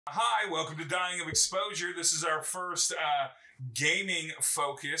Hi, welcome to Dying of Exposure. This is our first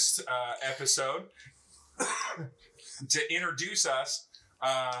gaming-focused episode. To introduce us,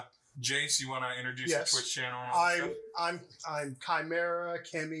 Jace, you want to introduce your Twitch channel? I'm Chimerror,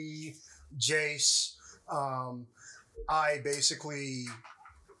 Kimmy, Jace. I basically,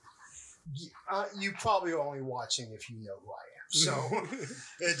 you probably are only watching if you know who I am, so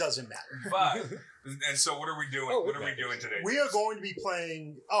it doesn't matter. And so what are we doing? What are we doing today? We are going to be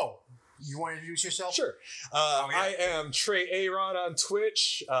playing. Oh, you want to introduce yourself? Sure. I am Triple A Rawn on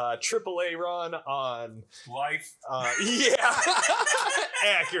Twitch, Triple A Rawn on Life.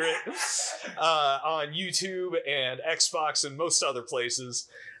 Accurate. On YouTube and Xbox and most other places.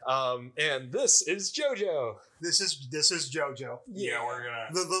 And this is JoJo. This is JoJo. Yeah, we're gonna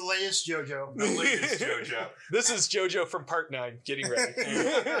the latest JoJo. The latest JoJo. This is JoJo from Part 9. Getting ready.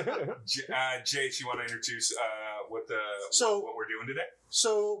 Jace, you want to introduce what we're doing today?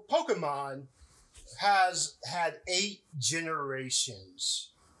 So Pokemon has had 8 generations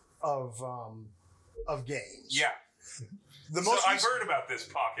of games. Yeah. I've heard about this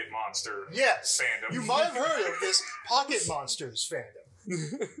Pocket Monster fandom. You might have heard of this Pocket Monsters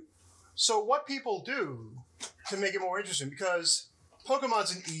fandom. So what people do to make it more interesting, because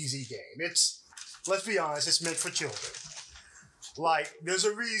Pokemon's an easy game. Let's be honest, it's meant for children. Like, there's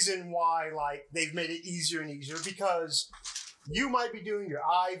a reason why, like, they've made it easier and easier, because you might be doing your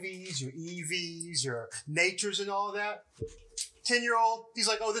IVs, your EVs, your natures and all of that. 10-year-old, he's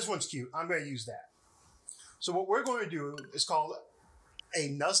like, oh, this one's cute. I'm going to use that. So what we're going to do is called a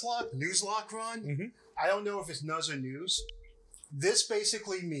Nuzlocke run. Mm-hmm. I don't know if it's Nuz or News. This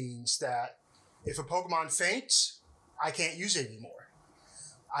basically means that if a Pokemon faints, I can't use it anymore.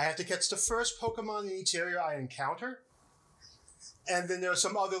 I have to catch the first Pokemon in each area I encounter. And then there are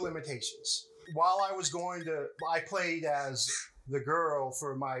some other limitations. While I played as the girl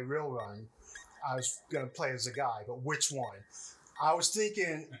for my real run. I was going to play as a guy, but which one? I was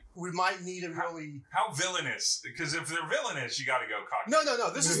thinking we might need a really... How villainous? Because if they're villainous, you got to go cocky. No.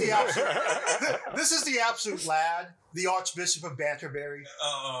 This is the absolute... This is the absolute lad, the Archbishop of Banterberry.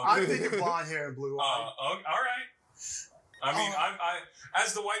 I'm thinking blonde hair and blue eye. All right. I mean, I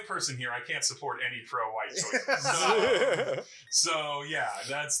as the white person here, I can't support any pro-white choices. So yeah,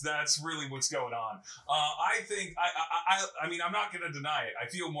 that's really what's going on. I think I mean, I'm not going to deny it. I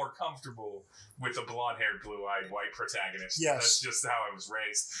feel more comfortable with a blonde-haired, blue-eyed white protagonist. Yes, that's just how I was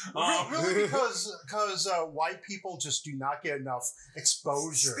raised. Really, because white people just do not get enough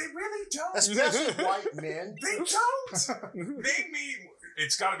exposure. They really don't, especially white men. They don't. Name me.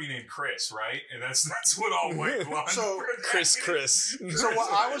 It's got to be named Chris, right? And that's what all white blonde. So Chris. So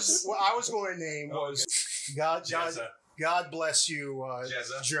what I was going to name was God bless you,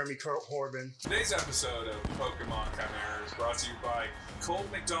 Jeremy Corbyn. Today's episode of Pokemon Chimerror is brought to you by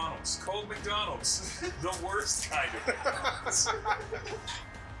Cold McDonald's. Cold McDonald's, the worst kind of McDonald's.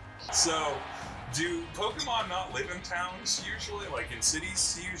 So, do Pokemon not live in towns usually, like in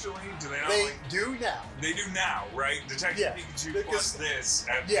cities usually? Do they not? They do now. They do now, right? Detective Pikachu plus this.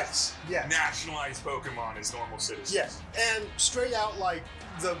 Yes. Nationalized Pokemon as normal citizens. Yes, and straight out, like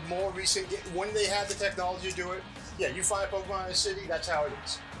the more recent, when they had the technology to do it, yeah, you find a Pokemon in a city, that's how it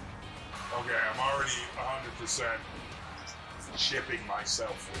is. Okay, I'm already 100% shipping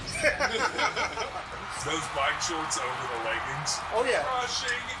myself with those bike shorts over the leggings. Oh yeah,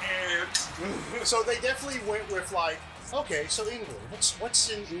 crushing it. So they definitely went with like, okay, so England. What's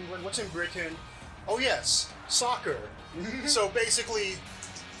in England? What's in Britain? Oh yes, soccer. So basically,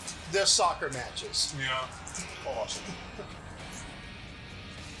 there's soccer matches. Yeah. Awesome.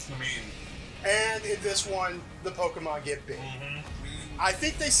 I mean, and in this one, the Pokemon get big. Mm-hmm. I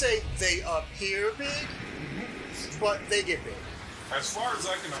think they say they appear big, but they get big. As far as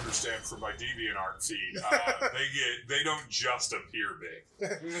I can understand from my DeviantArt feed, they don't just appear big.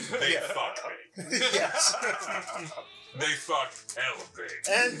 They fuck big. Yes. They fuck hella big.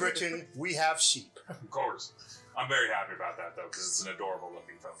 And Britain, we have sheep. Of course. I'm very happy about that though, because it's an adorable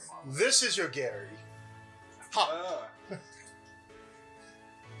looking Pokemon. This is your Gary. Ha.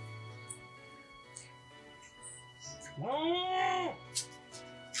 Whoa!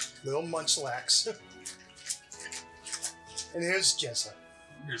 Little Munchlax. And here's Jezza.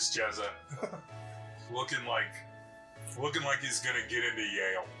 Here's Jezza. looking like he's gonna get into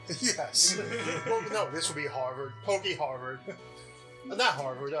Yale. Yes. Well, no, this will be Harvard. Pokey Harvard. Not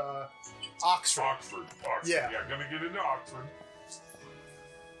Harvard, Oxford. Oxford. Yeah, gonna get into Oxford.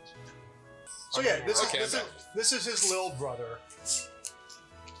 So yeah, this is his little brother.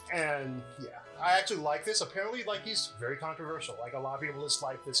 And yeah, I actually like this. Apparently, like, he's very controversial. Like, a lot of people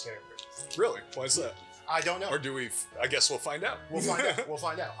dislike this character. Really? Why is that? I don't know. Or do we? I guess we'll find out. We'll find out. We'll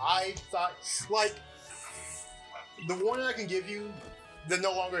find out. I thought, like, the warning I can give you, they're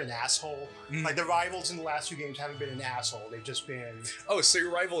no longer an asshole. Like, the rivals in the last 2 games haven't been an asshole. They've just been... Oh, so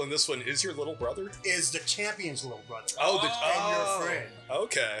your rival in this one is your little brother? Is the champion's little brother. And your friend.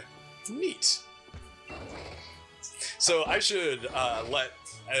 Okay. Neat. So I should let...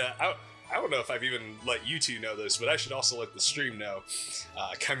 I don't know if I've even let you two know this, but I should also let the stream know,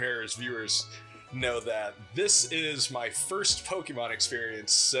 Chimerror's viewers know that this is my first Pokemon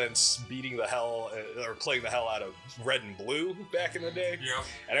experience since beating the hell, or playing the hell out of Red and Blue back in the day. Yeah.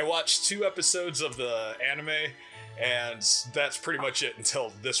 And I watched 2 episodes of the anime, and that's pretty much it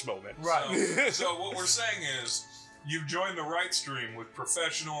until this moment. Right. So what we're saying is, you've joined the right stream with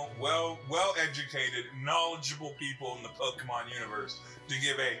professional, well-educated, knowledgeable people in the Pokemon universe to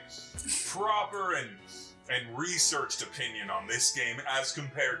give a proper and researched opinion on this game as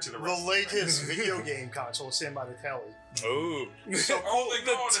compared to the rest The latest video game console sent by the telly. Oh. So they call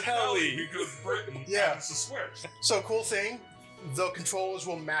it a telly because Britain has a Switch. So cool thing, the controllers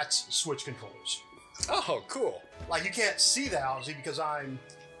will match Switch controllers. Oh, cool. Like, you can't see that, obviously, because I'm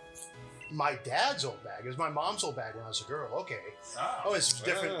my dad's old bag. It was my mom's old bag when I was a girl. Okay. Oh, it's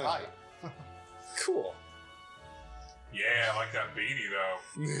different type. Cool. Yeah, I like that beanie though.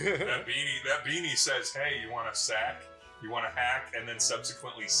 that beanie says, "Hey, you want to sack? You want to hack, and then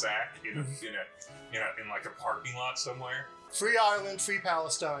subsequently sack in like a parking lot somewhere." Free Ireland, free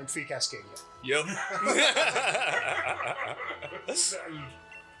Palestine, free Cascadia. Yep.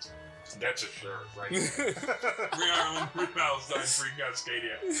 That's a shirt, right there. Free Ireland, free Palestine, free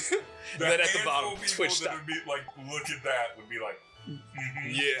Cascadia. Then at the bottom, Twitch. That would be like, look at that. Would be like,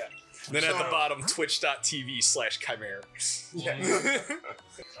 yeah. Then at the bottom, twitch.tv/Chimerror. Yeah.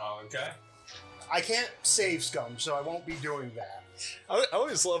 Okay. I can't save Scum, so I won't be doing that. I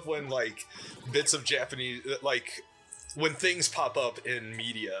always love when, like, bits of Japanese, like, when things pop up in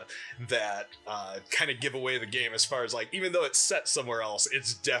media that kind of give away the game as far as, like, even though it's set somewhere else,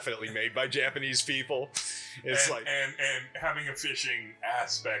 it's definitely made by Japanese people. It's and having a fishing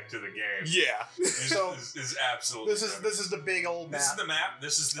aspect to the game. Yeah. is absolutely. This is the big old map. This is the map.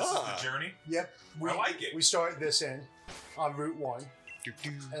 This is the journey. Yep. I like it. We start this end on Route 1.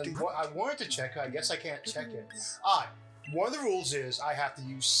 And what I wanted to check, I guess I can't check it. One of the rules is I have to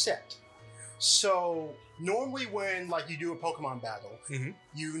use set. So normally when like you do a Pokemon battle,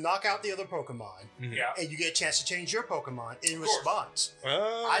 you knock out the other Pokemon, and you get a chance to change your Pokemon in response.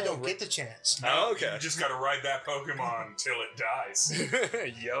 I don't get the chance. No, okay. You just got to ride that Pokemon till it dies.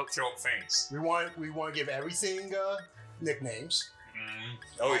 Yep. Till it faints. We want to give everything nicknames.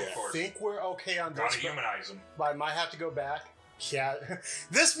 Oh yeah. I think we're okay on this. Gotta humanize them. But I might have to go back. Yeah,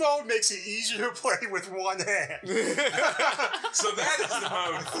 this mode makes it easier to play with one hand. So that is the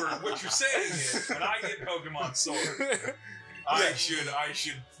mode for what you're saying is when I get Pokemon Sword, I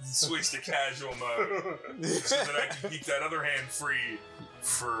should switch to casual mode so that I can keep that other hand free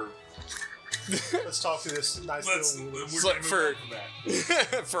for. Let's talk through this nice little.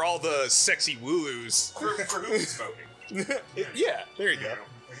 For all the sexy wooloos. For who is smoking. Yeah, there you go.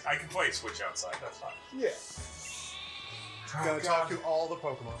 I can play Switch outside. That's fine. Yeah. Gonna talk to all the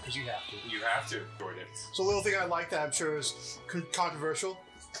Pokemon because you have to. You have to. Enjoyed it. So a little thing I like that I'm sure is controversial: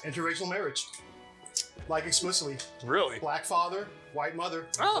 interracial marriage. Like explicitly. Really? Black father, white mother,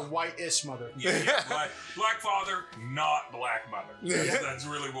 or white-ish mother. Yeah. Black father, not black mother. That's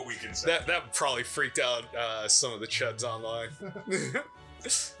really what we can say. That probably freaked out some of the chuds online.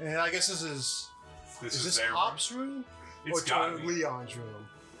 And I guess this is Hop's room? It's or Leon's room?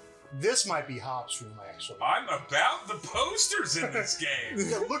 This might be Hop's room, actually. I'm about the posters in this game.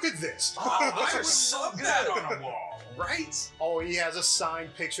 Yeah, look at this. I would love that on a wall, right? Oh, he has a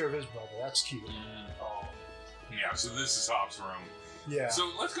signed picture of his brother. That's cute. Oh. Yeah, so this is Hop's room. Yeah.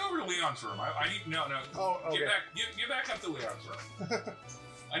 So let's go over to Leon's room. I need no. Oh, okay. Get back up to Leon's room.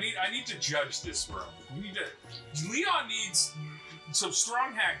 I need to judge this room. Leon needs some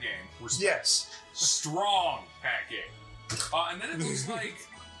strong hack game. Respect. Yes. Strong hack game. And then it looks like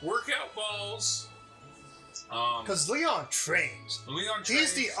workout balls. Because Leon trains.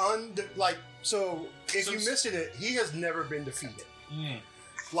 He's the so if you missed it, he has never been defeated.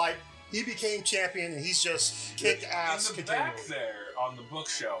 Like, he became champion and he's just kicked ass in the continually. back there on the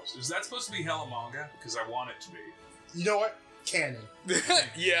bookshelves, is that supposed to be hella manga? Because I want it to be. You know what? Canon.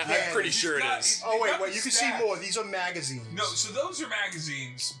 Yeah, I'm pretty sure it is. Oh wait, you can see more. These are magazines. No, so those are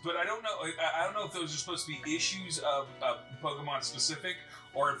magazines, but I don't know. I don't know if those are supposed to be issues of Pokemon specific,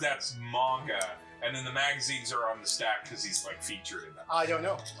 or if that's manga. And then the magazines are on the stack because he's like featured in them. I don't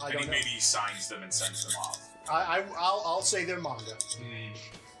know. Maybe he signs them and sends them off. I'll say they're manga.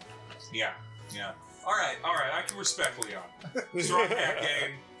 Yeah. All right. I can respect Leon.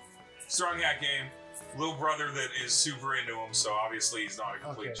 Strong hack game. Little brother that is super into him, so obviously he's not a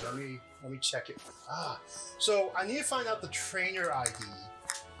complete jerk. Let me check it. So I need to find out the trainer ID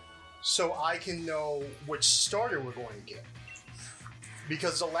so I can know which starter we're going to get.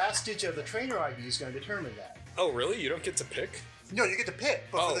 Because the last digit of the trainer ID is going to determine that. Oh, really? You don't get to pick? No, you get to pick,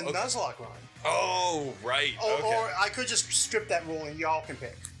 but for the Nuzlocke run. Oh, right. Or I could just strip that rule and y'all can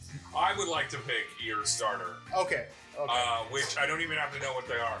pick. I would like to pick your starter. Okay. Which I don't even have to know what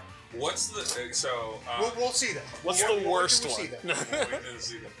they are. What's the we'll see them. What's the worst one? We'll wait to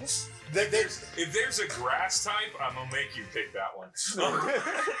see them. If there's a grass type, I'm gonna make you pick that one.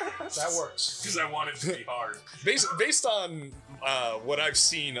 That works. Because I want it to be hard. Based on what I've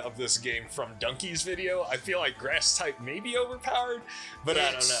seen of this game from Donkey's video, I feel like grass type may be overpowered, but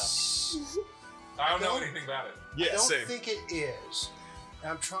I don't know. I don't know anything about it. Yeah, I don't same. think it is. And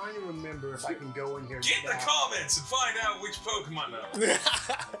I'm trying to remember if I can go in here. Get in the comments and find out which Pokemon know.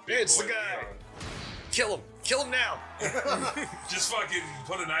 It's the guy. Kill him now. Just fucking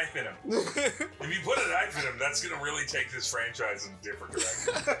put a knife in him. If you put a knife in him, that's gonna really take this franchise in a different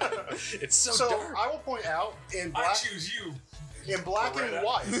direction. It's so dark. I will point out in black, I choose you. In black and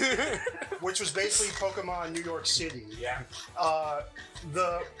white, which was basically Pokemon New York City. Yeah.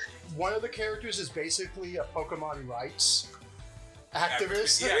 One of the characters is basically a Pokemon rights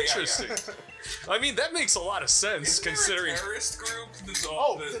activist. Yeah, interesting. I mean, that makes a lot of sense considering. There a terrorist group that's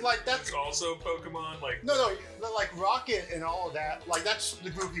that's also Pokemon. Like no, like Rocket and all of that. Like that's the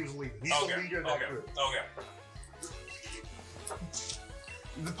group he was leading. He's the leader of that group. Okay.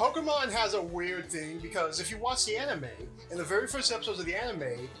 The Pokemon has a weird thing because if you watch the anime, in the very first episodes of the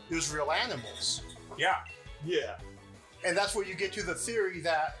anime, there's real animals. Yeah. Yeah. And that's where you get to the theory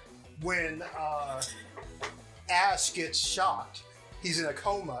that when Ash gets shot, he's in a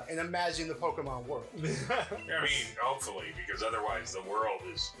coma, and imagine the Pokemon world. I mean, hopefully, because otherwise the world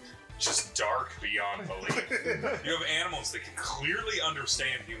is just dark beyond belief. You have animals that can clearly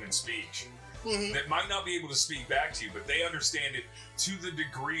understand human speech. Mm-hmm. That might not be able to speak back to you, but they understand it to the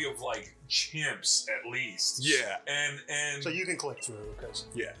degree of like chimps at least. Yeah. And so you can click through because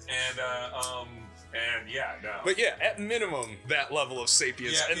and yeah, no. But yeah, at minimum, that level of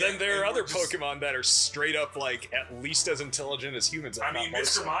sapience. Yeah, and then there are other Pokemon that are straight up, like, at least as intelligent as humans. I mean,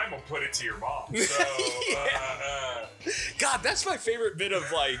 Mr. Mime will put it to your mom. So, God, that's my favorite bit of,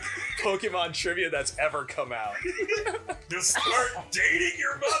 like, Pokemon trivia that's ever come out. You'll start dating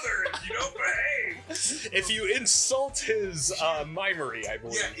your mother if you don't behave. If you insult his mimery, I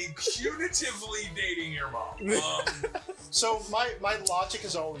believe. Yeah, punitively dating your mom. So my logic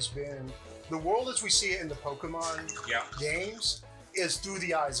has always been, the world as we see it in the Pokemon games is through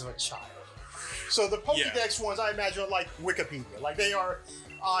the eyes of a child. So the Pokédex ones, I imagine, are like Wikipedia. Like, they are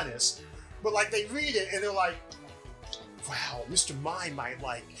honest. But, like, they read it and they're like, wow, Mr. Mime might,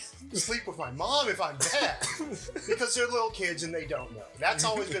 like, sleep with my mom if I'm bad. Because they're little kids and they don't know. That's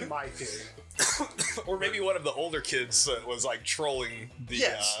always been my theory. Or maybe one of the older kids was like trolling the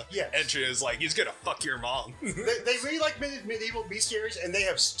entry. Is like, he's gonna fuck your mom. They really like medieval bestiaries, and they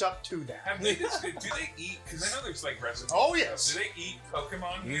have stuck to that. Have they just, do they eat? Because I know there's like recipes. Oh yes. Do they eat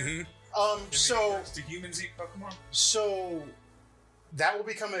Pokemon here? Do humans eat Pokemon? So that will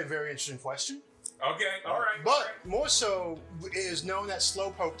become a very interesting question. Okay, all right. But more so, it is known that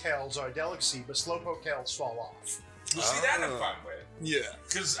Slowpoke tails are a delicacy, but Slowpoke tails fall off. Well, see, that I'm fine with. Yeah.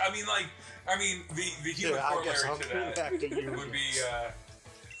 Because, the human corollary to that would be,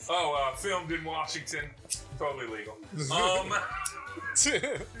 filmed in Washington, totally legal.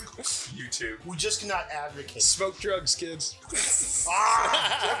 YouTube. We just cannot advocate. Smoke drugs, kids. Jeff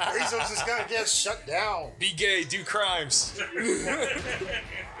Bezos is gonna get shut down. Be gay, do crimes.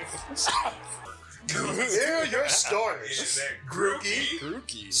 Here are your stories.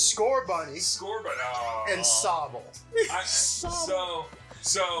 Grookey, Scorbunny, and Sobble.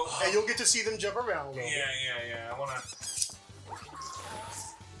 So, and you'll get to see them jump around a little bit. Yeah. I wanna.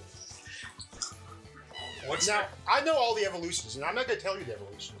 I know all the evolutions, and I'm not gonna tell you the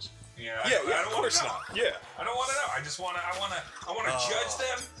evolutions. I don't of course not. Yeah, I don't want to know. I just want to. I want to judge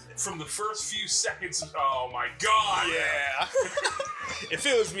them from the first few seconds. Oh my god! Yeah. If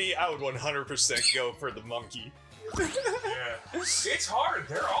it was me, I would 100% go for the monkey. Yeah, it's hard.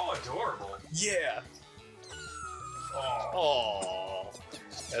 They're all adorable. Yeah. Oh.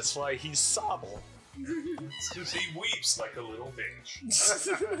 That's why he's Sobble. Because he weeps like a little bitch.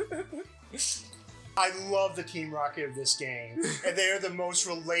 I love the Team Rocket of this game, and they are the most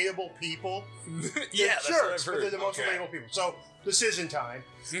relatable people. Yeah, that's what I've heard. But they're the most relatable people. So, decision time.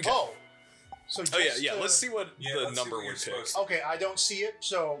 Okay. So let's see what the number would pick. Okay, I don't see it,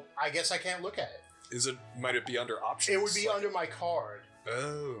 so I guess I can't look at it. Might it be under options? It would be under my card.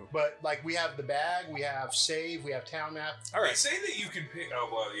 Oh. But like we have the bag, we have save, we have town map. All They right. say that you can pick. Oh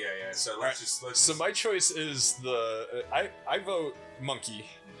well, yeah. So let's Right. So my choice is I vote monkey.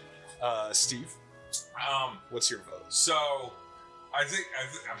 Steve, what's your vote? So I think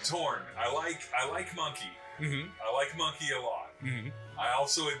I'm torn. I like monkey. Mm-hmm. I like monkey a lot. Mm-hmm. I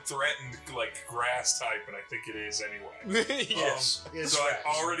also had threatened like grass type, and I think it is anyway. Yes. It's So grass.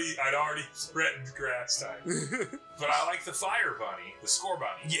 I'd already threatened grass type, but I like the fire bunny, the score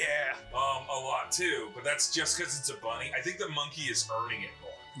bunny, Yeah. a lot too. But that's just because it's a bunny. I think the monkey is earning it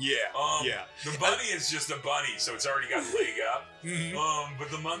more. Yeah. Yeah. The bunny is just a bunny, so it's already got leg up. Mhm. But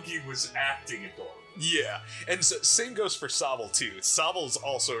the monkey was acting adorable. Yeah. And so, same goes for Sobble too. Sobble's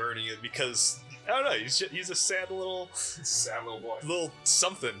also earning it because I don't know. He's a sad little Sad little boy.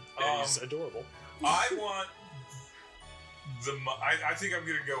 something. And he's adorable. I want I think I'm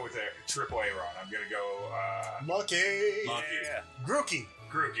gonna go with a Triple A Rawn. I'm gonna go Monkey. monkey. Yeah. Grookey.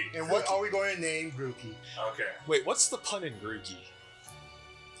 Grookey. And what are we going to name Grookey? Okay. Wait, what's the pun in Grookey?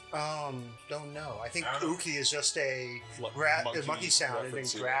 Don't know. I think I don't know. Ookie is just a Monkey monkey sound, and then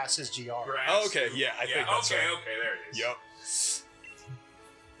reference, yeah. grass is GR. Grass. Oh, okay, yeah, I think that's okay, right. okay, there it is. Yep.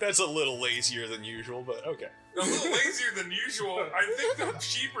 That's a little lazier than usual, but okay. A little lazier than usual. I think the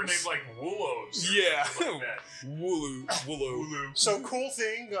sheep are named like Woollows. or Yeah. something like that. Wooloo. Wooloo. So cool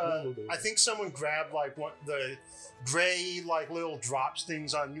thing, I think someone grabbed like the gray like little drops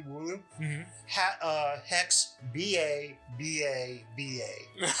things on New Wooloo. Mhm. Hex BA BA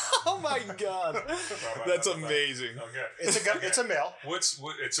BA. Oh my god. That's amazing. Okay. It's a male.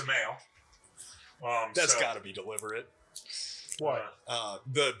 It's a male. That's so, gotta be deliberate. What?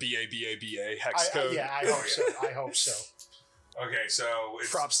 The BA hex code. Yeah, I hope so. I hope so. Okay, so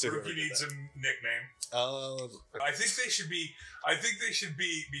it's Props to whoever Rookie did needs that. a nickname. I think they should be. I think they should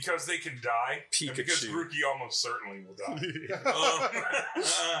be because they can die. And because Pikachu. Rookie almost certainly will die.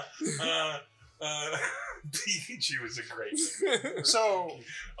 Pikachu is a great name. So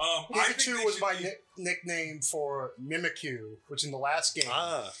I think Pikachu they was should my be- nickname for Mimikyu, which in the last game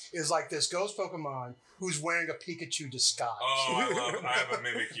Ah. is like this ghost Pokemon who's wearing a Pikachu disguise. Oh, I have a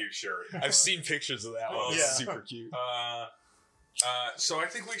Mimikyu shirt. I've seen pictures of that one. Oh, It's yeah. super cute. So I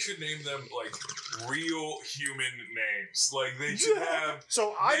think we should name them like real human names. Like they should have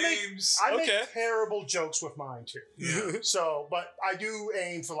So names. I make Okay. terrible jokes with mine too. Yeah. So, but I do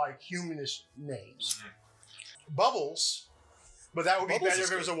aim for like humanish names. Mm-hmm. Bubbles, but that would be Bubbles better is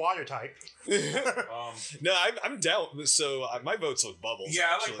if it was a water type. No, I'm down. So my vote's with Bubbles. Yeah,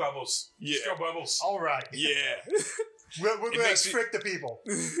 I actually. like Bubbles. Yeah. Let's go Bubbles. All right, Yeah. we're It going to makes me- trick the people.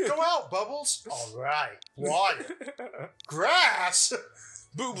 Go out, Bubbles. All right, water, grass.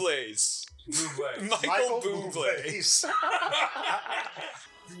 Bublés. Buble. Michael Bublé. Bublé's.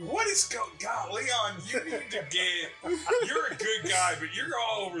 What is going? God, Leon, you need to get. You're a good guy, but you're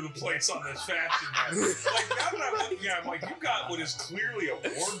all over the place on this fashion matter. Like now that I'm looking at, it, I'm like, you got what is clearly a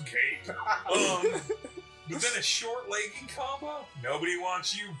warm cape, but then a short legging combo. Nobody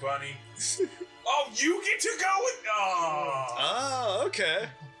wants you, Bunny. Oh, you get to go with. Oh, Oh, okay.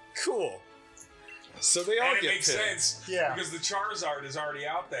 Cool. So they all and it get makes picked. sense Yeah. because the Charizard is already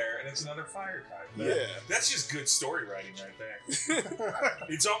out there, and it's another fire type. Yeah. That's just good story writing right there.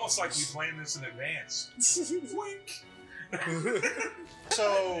 It's almost like we planned this in advance. Wink.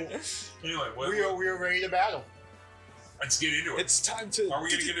 So Anyway, we are ready to battle. let's get into it. It's time to. Are we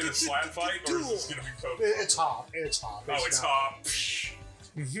going to get in a slap fight, or is this going to be Pokemon? It's hot. It's hot. Oh, it's not- hot.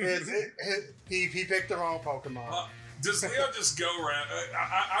 He picked the wrong Pokemon. Does Leo just go around?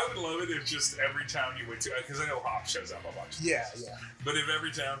 I would love it if just every town you went to, because I know Hop shows up a bunch. Yeah. But if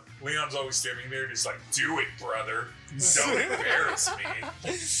every town, Leon's always standing there, just like, do it, brother. Don't embarrass me.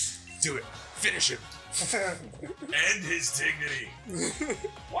 Do it. Finish him. End his dignity.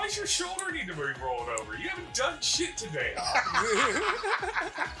 Why's your shoulder need to be rolled over? You haven't done shit today.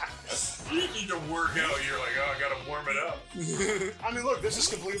 You need to work out. You're like, oh, I gotta warm it up. I mean, look, this is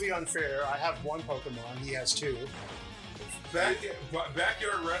completely unfair. I have one Pokemon. He has two.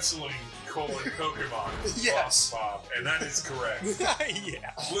 Backyard wrestling, Pokemon. Yes. Bob, and that is correct.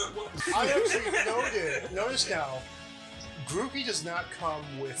 Yeah. I actually noticed now, Groupie does not come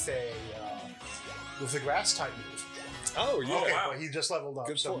with a grass type move. Oh, yeah. Oh, wow. But he just leveled up,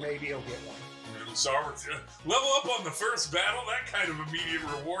 Good so point. maybe he'll get one. So level up on the first battle. That kind of immediate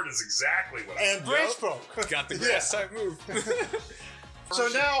reward is exactly what I And Branch Poke. Got the grass type move. So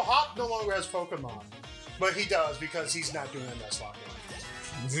now Hop no longer has Pokemon, but he does because he's not doing a Nuzlocke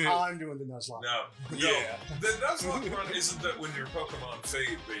anymore. I'm doing the Nuzlocke. No. Yeah. The Nuzlocke run isn't that when your Pokemon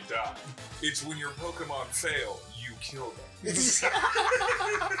fade, they die. It's when your Pokemon fail, you kill them.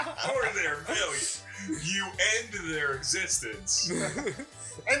 Or their failure. You end their existence.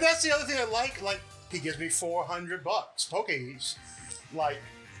 And that's the other thing I like. Like, he gives me $400. Poke's. Like,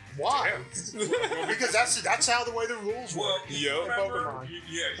 why? Because that's how the way the rules work. Well, Yo. remember, Pokemon.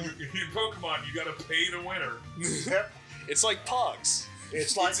 in Pokemon, you gotta pay the winner. Yep. It's like Pogs.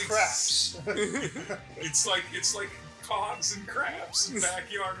 It's like It's craps. It's like Pogs and craps in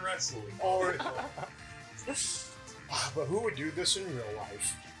backyard wrestling. Or, but who would do this in real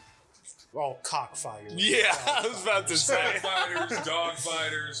life? Well, cockfighters. Yeah, I was about to say. Fighters, dog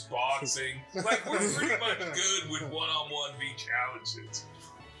fighters, boxing. Like, we're pretty much good with one-on-one V challenges.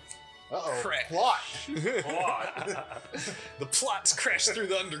 Uh-oh. Crap. Plot. Plot. The plots crash through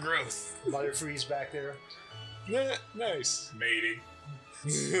the undergrowth. Butterfree's back there. Yeah, nice. Mating.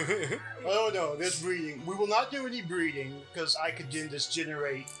 Oh no, there's breeding. We will not do any breeding because I could then just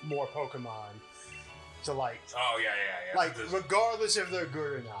generate more Pokemon to like, Oh, yeah. like regardless if they're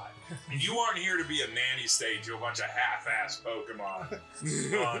good or not. You aren't here to be a nanny state to a bunch of half-assed Pokemon.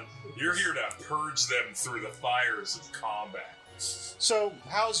 You're here to purge them through the fires of combat. So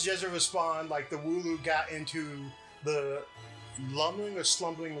how's Jezza respond? Like the Wooloo got into the lumbering or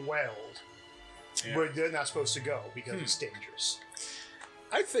slumbering well Yeah. where they're not supposed to go because it's dangerous.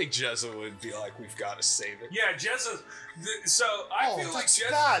 I think Jezza would be like, we've got to save it. Yeah, Jezza. So I feel like that's Jezza's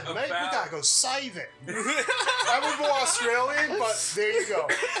bad, about. mate. We gotta go save it. That was more Australian, but there you go.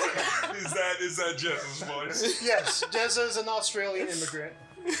 Is that Jezza's voice? Yes, Jezza is an Australian immigrant.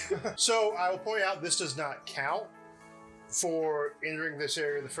 So I will point out this does not count for entering this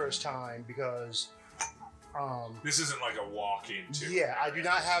area the first time because, This isn't like a walk-in to. yeah, I do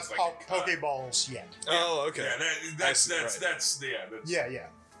not have It's like a cut. Pokeballs yet. Oh, okay. Yeah, that's Right. Yeah.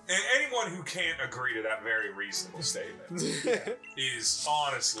 And anyone who can't agree to that very reasonable statement is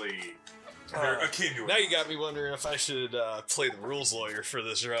honestly akin to Now it. you got me wondering if I should play the rules lawyer for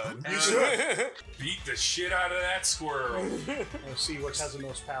this run. You should. Beat the shit out of that squirrel. Let's see which has the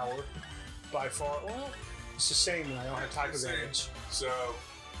most power by far. Well, it's the same, and I don't have type It's the same. advantage. So,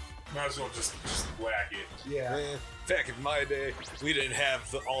 might as well just whack it. Yeah. Man, back in my day, we didn't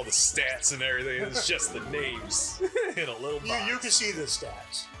have all the stats and everything. It was just the names in a little box. You can see the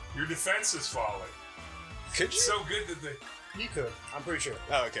stats. Your defense is falling. Could you? So good that they. You could. I'm pretty sure.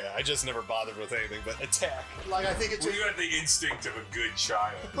 Oh, okay, I just never bothered with anything but attack. Like, I think it's... Well, you had the instinct of a good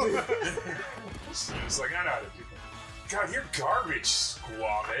child. It's like, I know how to do that. God, you're garbage,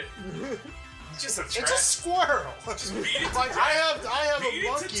 Squabbit. It's just a trash. It's a squirrel. Just beat it to Like, death. I have Beat a it to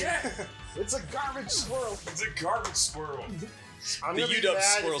monkey. death. It's a garbage squirrel. It's a garbage squirrel. I'm The gonna be UW mad if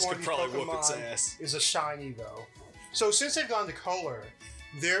squirrels one could of these probably whoop its Pokemon ass. is a shiny, though. So since they've gone to color,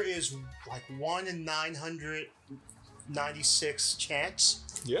 there is like 1 in 996 chance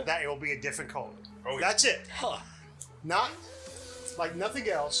Yeah. that it will be a different color. Oh, yeah. That's it. Huh. Not like nothing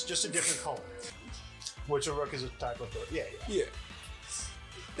else, just a different color. Which a rook is a type of bird. Yeah. Yeah.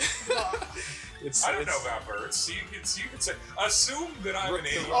 It's, I don't know about birds. So you can say, assume that I'm an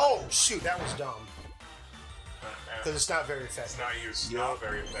idiot. Oh shoot, that was dumb. Because it's not very It's effective. not used. Not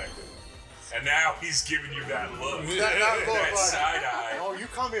very effective. And now he's giving you that look. That look that like, side eye. oh, you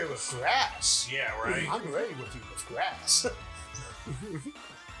come here with grass. Yeah, right. I'm ready with you with grass.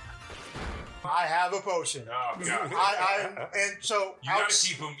 I have a potion. Oh god. And so You gotta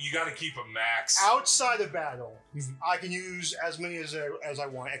keep them. You gotta keep them max. outside of battle, I can use as many as I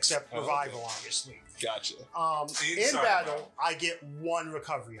want, except revival, obviously. Gotcha. In Inside battle, I get 1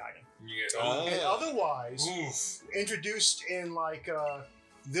 recovery item, You get, Oh. and otherwise, oof. introduced in like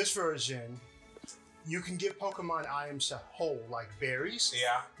this version, you can give Pokemon items to hold, like berries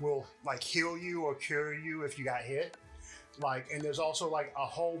Yeah. will like heal you or cure you if you got hit. Like, and there's also like a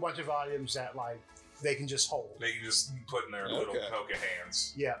whole bunch of items that like they can just hold. They can just put in their little Okay. poke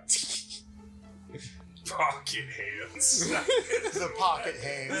hands. Yeah, Pocket hands. the pocket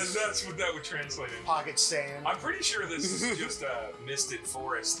hands, That's what that would translate into. pocket sand. I'm pretty sure this is just a misted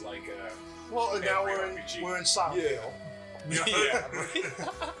forest, like Well, and now every we're in RPG. Silent Yeah. Hill.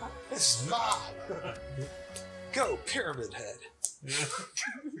 Yeah. Stop. Go, Pyramid Head.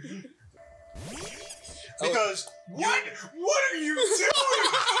 Because What? What are you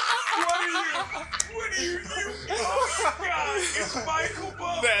doing? What are you? Oh my god! It's Michael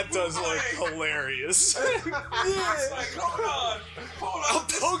Buff. That does Bootleg. look hilarious. It's like, hold on. I'll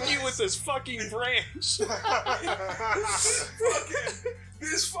poke you with this fucking branch.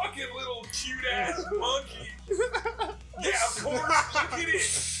 This fucking little cute ass monkey. Yeah, of course. Look at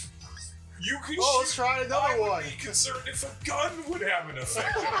it. You could oh, let's try I another would one. be concerned if a gun would have an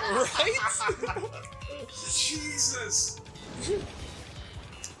effect. Right? Jesus.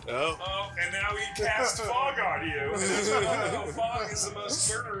 Oh, and now he cast fog on you. And fog is the most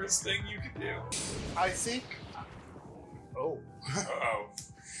murderous thing you can do. I think. Oh.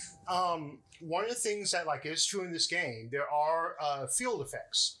 Uh-oh. One of the things that is true in this game, there are field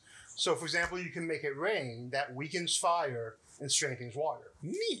effects. So, for example, you can make it rain that weakens fire and strengthens water.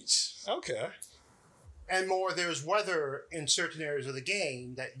 Neat. Okay. And more, there's weather in certain areas of the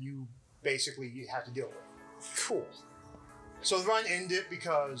game that you basically have to deal with. Cool. So the run ended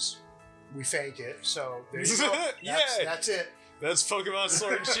because we faked it. So there you go. That's it. That's Pokemon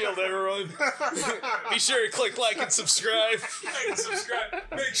Sword and Shield, everyone. Be sure to click like and subscribe.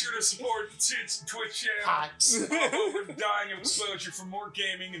 Make sure to support the Twitch channel. Hot. We're dying of exposure for more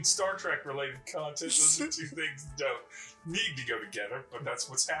gaming and Star Trek related content. Those are two things that don't need to go together, but that's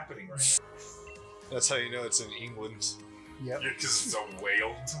what's happening right now. That's how you know it's in England. Yep. Yeah, because it's a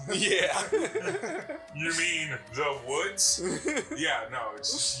whale. Yeah. You mean the woods? Yeah, no,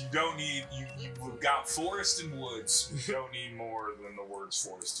 it's just, you don't need, you've got forest and woods. You don't need more than the words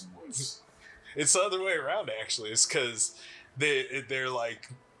forest and woods. It's the other way around, actually. It's because they're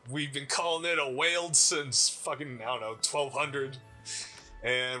like, we've been calling it a whale since fucking, I don't know, 1200.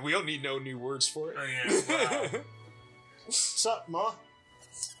 And we don't need no new words for it. Oh, yeah, wow. Sup, Ma?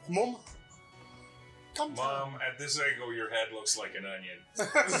 Mom? Come Mom, at this angle, your head looks like an onion.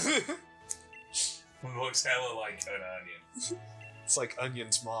 It looks hella like an onion. It's like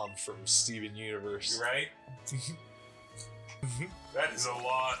Onion's mom from Steven Universe. Right? That is a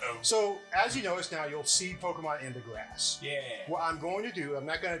lot of... So, as you notice now, you'll see Pokemon in the grass. Yeah. What I'm going to do, I'm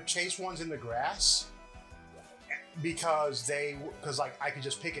not going to chase ones in the grass because I could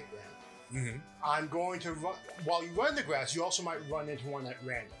just pick it then. Mm-hmm. I'm going to run, while you run in the grass, you also might run into one at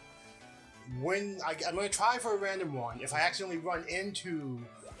random. I'm going to try for a random one. If I accidentally run into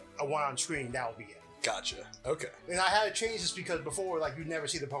a one on screen, that will be it. Gotcha. Okay. And I had to change this because before, you'd never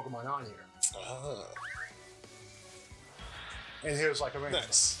see the Pokemon on here. Ah. And here's a random.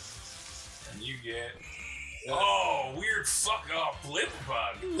 Nice. And you get... Oh, weird fuck up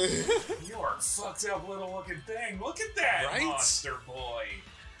Blipbug. You are a fucked up little looking thing. Look at that monster boy.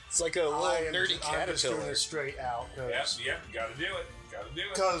 It's like a little nerdy caterpillar. I'm just doing it straight out. Yep, gotta do it.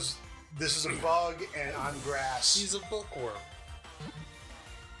 Because this is a bug and I'm grass. He's a bookworm.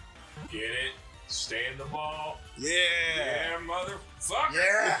 Get it? Stay in the ball. Yeah. Yeah, motherfucker.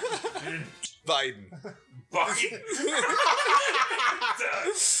 Yeah. Biden. Biden.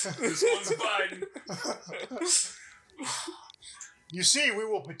 This one's Biden. You see, we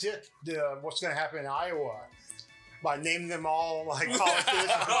will predict what's going to happen in Iowa by naming them all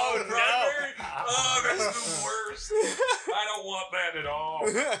politicians. Oh, no. Oh, that's the worst. I don't want that at all.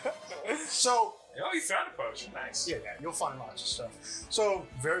 So... Oh, you found a potion. Nice. Yeah, you'll find lots of stuff. So,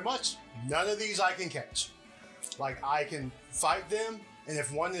 very much, none of these I can catch. I can fight them, and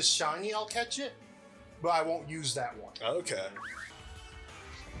if one is shiny, I'll catch it, but I won't use that one. Okay.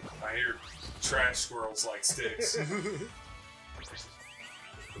 I hear trash squirrels like sticks.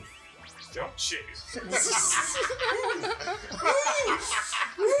 Don't chase.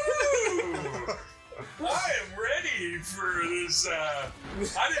 I am ready for this.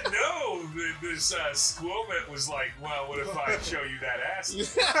 I didn't know that this Squirmet was like, well, what if I show you that ass?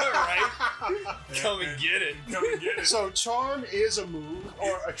 Right? Come and get it. Come and get it. So Charm is a move,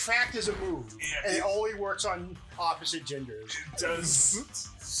 or Attract is a move, and it only works on opposite genders. It does.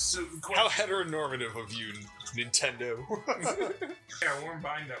 So, how heteronormative of you, Nintendo. Yeah, Warren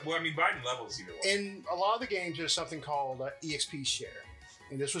Biden. Well, I mean, Biden levels either way. In a lot of the games, there's something called EXP share.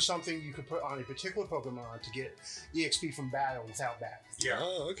 And this was something you could put on a particular Pokemon to get EXP from battle without battle. Yeah.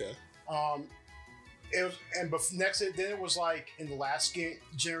 Oh, okay. It was, and next, then it was in the last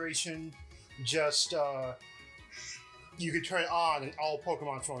generation, just you could turn it on and all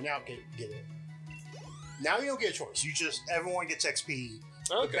Pokemon thrown out get it. Now you don't get a choice. Everyone gets XP.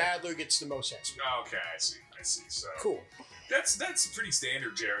 Okay. The battler gets the most XP. Okay, I see. So cool. That's pretty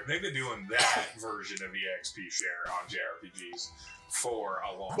standard, Jared. They've been doing that version of EXP share on JRPGs for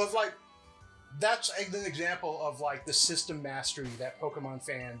a long time. But that's an example of the system mastery that Pokemon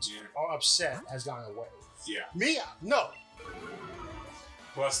fans are upset has gone away. Yeah. Me, no.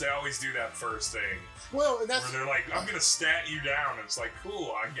 Plus, they always do that first thing. Well, and that's where they're like, I'm gonna stat you down. And it's like,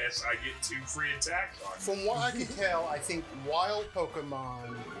 cool. I guess I get 2 free attacks on you. From what I can tell, I think wild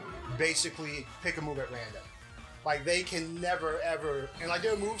Pokemon basically pick a move at random. They can never ever, and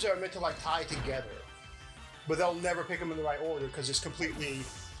there are moves that are meant to tie together. But they'll never pick them in the right order because it's completely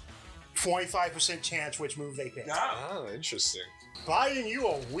 25% chance which move they pick. Oh, interesting. Biden, you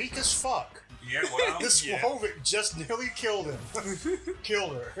are weak as fuck. Yeah, well, this Swovic just nearly killed him.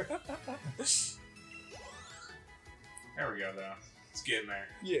 Killed her. There we go, though. It's getting there.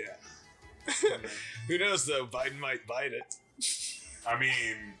 Yeah. Who knows though? Biden might bite it. I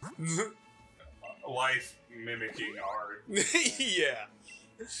mean, life mimicking art. Yeah.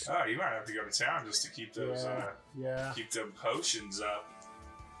 Oh, you might have to go to town just to keep those, keep them potions up.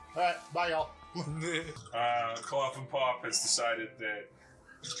 All right, bye, y'all. Cloth and Pop has decided that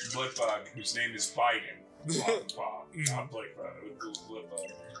Blipbug, whose name is Biden, Cloth and Pop, not Blipbug,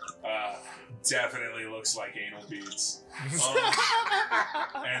 Blipbug, definitely looks like anal beads.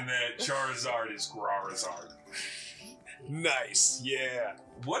 And that Charizard is Grarizard. Nice, yeah.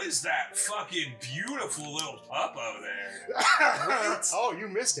 What is that fucking beautiful little pup over there? Right? Oh, you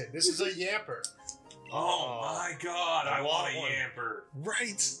missed it. This is a Yamper. Oh my god, I want a Yamper.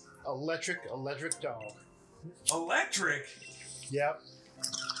 Right. Electric dog. Electric? Yep.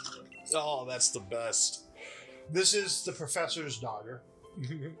 Oh, that's the best. This is the professor's daughter.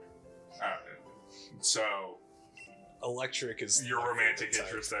 So, Electric is your romantic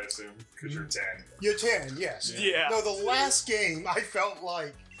interest, I assume, because you're 10. You're 10, yes. Yeah. No, the last game, I felt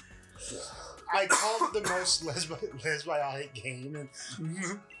like I called it the most lesbianic game, and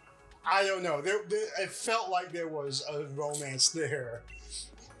I don't know. It felt like there was a romance there.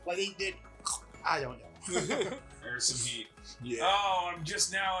 Like he did. I don't know. There's some heat. Yeah. Oh, I'm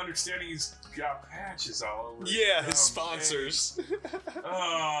just now understanding he's got patches all over. Yeah, his sponsors.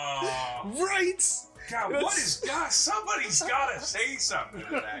 Oh. Right. God, what is God? Somebody's got to say something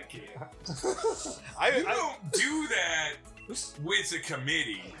to that kid. You don't do that with a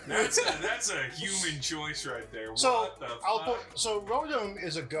committee. That's a human choice right there. So what the fuck? So Rotom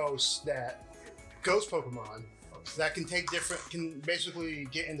is a ghost Pokemon that can basically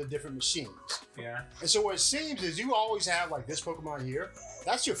get into different machines. Yeah. And so what it seems is you always have like this Pokemon here.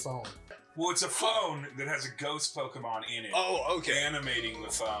 That's your phone. Well, it's a phone that has a ghost Pokemon in it. Oh, okay. Animating the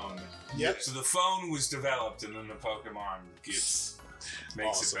phone. Yep. So the phone was developed, and then the Pokemon makes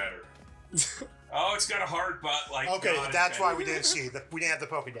it better. Oh, it's got a heart, but like. Okay, that's why we didn't we didn't have the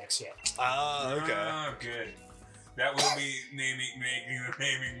Pokedex yet. Ah, okay. Oh, good. That will be making the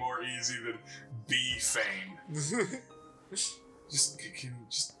naming more easy than B Fame. just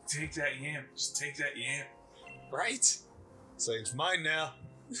take that yamp. Just take that yamp. Right. So it's mine now.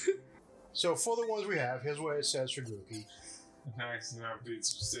 So for the ones we have, here's what it says for Grookey. Nice, now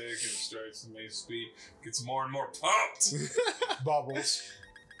beats some stick and strikes the main speed. Gets more and more pumped. Bubbles.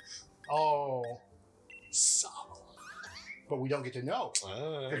 Oh. Sobble. But we don't get to know.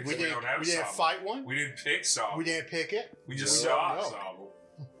 We didn't fight one. We didn't pick Sobble. We didn't pick it. We just saw Sobble.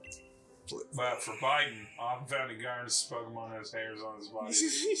 But for Biden, often found in Garnus, Pokemon has hairs on his body.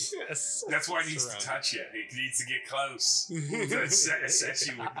 Yes. That's why he needs to touch you. He needs to get close. To assess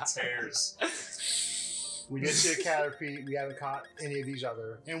you with its hairs. We didn't see a Caterpie. We haven't caught any of these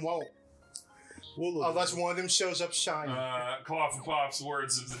other, and won't. Unless one of them shows up shiny. Cloth and Pop's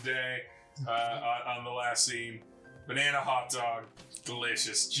words of the day on the last scene. Banana hot dog,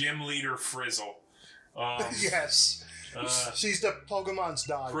 delicious. Gym leader Frizzle. Yes. She's the Pokemon's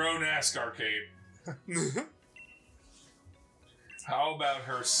dog. Pro NASCAR cape. How about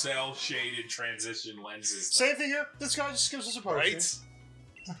her cell-shaded transition lenses? Same thing here. This guy just gives us a potion. Right?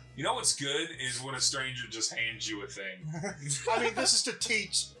 You know what's good is when a stranger just hands you a thing. I mean, this is to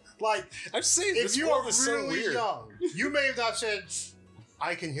teach. Like, I'm saying if this you are world is so really weird. young, you may have not said,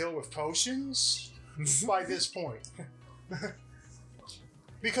 "I can heal with potions" by this point,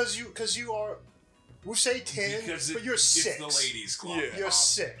 because you are. We say 10, but you're 6. It's the ladies' club. Yeah. You're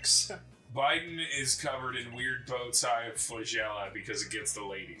 6. Biden is covered in weird bow tie flagella because it gets the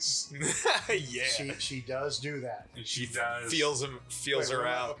ladies. Yeah. She does do that. And she does. Feels her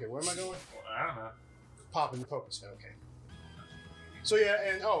out. Okay, where am I going? I don't know. Popping the Pokemon. Okay. So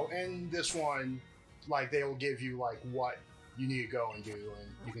yeah, and this one, like they will give you like what you need to go and do, and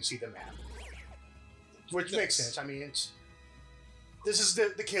you can see the map, which makes sense. I mean, this is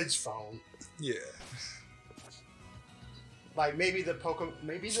the kid's phone. Yeah. Like maybe the Pokemon,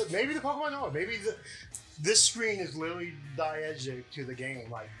 maybe the Pokemon know. Maybe this screen is literally diegetic to the game.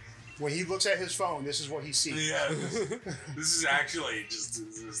 Like when he looks at his phone, this is what he sees. Yeah, this is actually just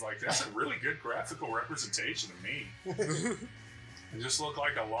like that's a really good graphical representation of me. I just look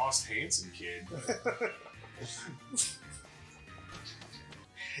like a lost Hanson kid.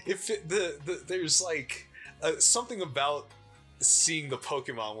 There's like something about seeing the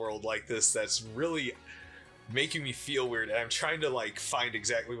Pokemon world like this that's really making me feel weird, and I'm trying to like find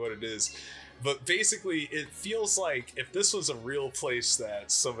exactly what it is, but basically it feels like if this was a real place that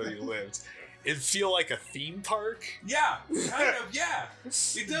somebody lived, It'd feel like a theme park. Yeah, kind of. Yeah,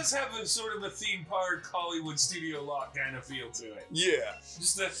 it does have a sort of a theme park, Hollywood studio lot kind of feel to it. Yeah.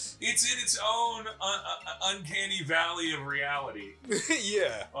 Just it's in its own uncanny valley of reality.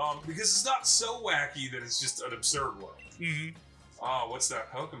 Yeah. Because it's not so wacky that it's just an absurd world. Mm-hmm. Oh, what's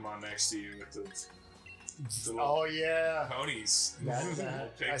that Pokemon next to you with the Oh yeah, ponies? that Little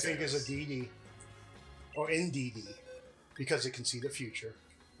I think is a pigtails. DD or in DD because it can see the future.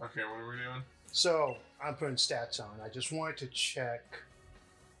 Okay, what are we doing? So I'm putting stats on. I just wanted to check.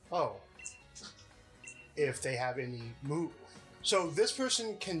 Oh, if they have any move. So this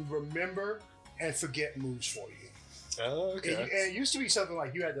person can remember and forget moves for you. Oh, okay. And it used to be something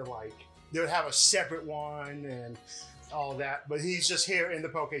like you had to they would have a separate one and all that. But he's just here in the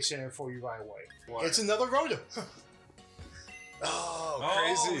Poke Center for you right away. What? It's another Rotom. Oh,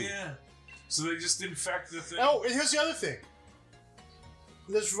 crazy. Oh, yeah. So they just infect the thing. Oh, and here's the other thing.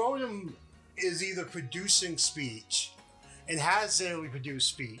 This Rotom is either producing speech and has literally produced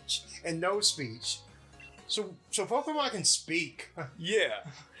speech and no speech. So Pokemon can speak Yeah.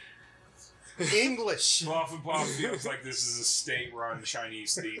 English. Puff and Puff feels like this is a state-run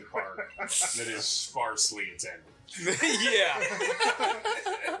Chinese theme park that is sparsely attended. Yeah.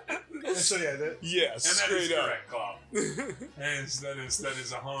 And so yeah, Yeah, And that is straight up. correct, Claw. That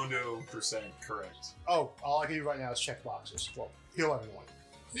is 100% correct. oh, all I can do right now is check boxes. Well, heal everyone.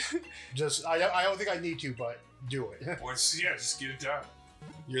 Just I don't think I need to, but do it. Well, just get it done.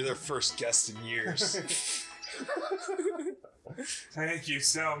 You're their first guest in years. Thank you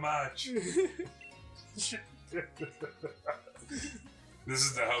so much. This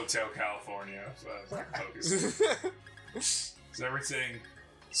is the Hotel California. Is everything?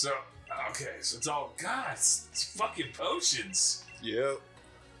 So okay, so it's all it's fucking potions. Yep.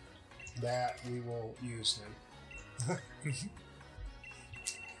 That we will use them.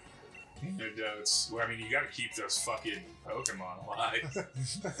 Antidotes. Well, I mean, you got to keep those fucking Pokemon alive.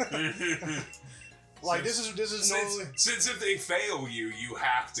 Like this is normally Since if they fail you, you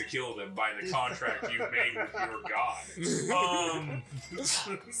have to kill them by the contract you made with your god.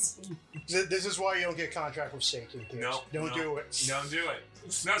 this is why you don't get contract with Satan. Kids. No, Don't do it. Don't do it.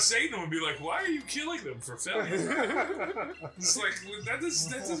 Now Satan would be like, "Why are you killing them for failure?" It's like that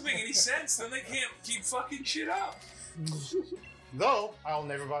doesn't make any sense. Then they can't keep fucking shit up. Though I'll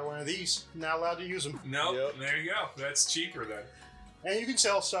never buy one of these. Not allowed to use them. Nope. Yep. There you go. That's cheaper then. And you can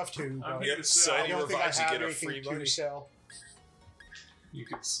sell stuff too. I'm But here to sell. I Any don't think I revives, you have get a anything free to money. sell. You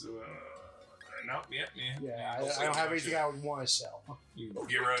could. Nope. Yeah. Yeah, Looks I don't like have a bunch anything I would want to sell. You can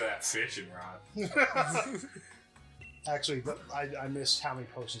get rid of that fishing rod. Actually, but I missed how many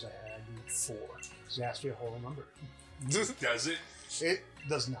potions I had. I need 4. So it has to be a whole number. Does it? It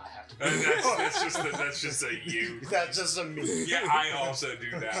does not have to be. That's just a you. That's just a me. Yeah, I also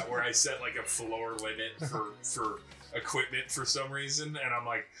do that where I set like a floor limit for equipment for some reason, and I'm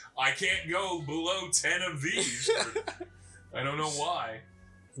like, I can't go below 10 of these. I don't know why.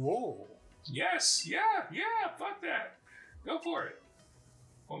 Whoa. Yes, yeah, fuck that. Go for it.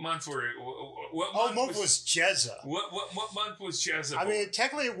 What month were it? What month was Jezza. What month was Jezza? I mean,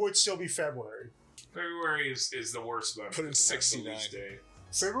 technically it would still be February. February is the worst month. Put in because it has the 69. least day.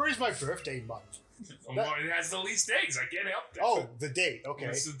 February's my birthday month. Well, it has the least days. I can't help that. Oh, the date. Okay.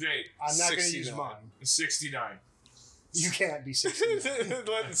 What's the date? I'm not going to 69. use mine. 69. You can't be 69.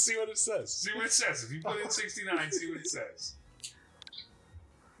 Let's see what it says. See what it says. If you put in 69, see what it says.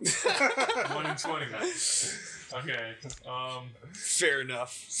 1 in 20. Okay. Fair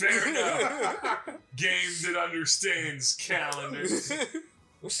enough. Fair enough. Game that understands calendars.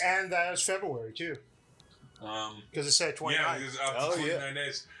 And that is February, too. Because it said 29. Yeah, because up to 29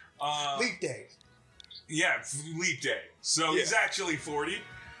 days. Leap day. Yeah, leap day. So he's actually 40.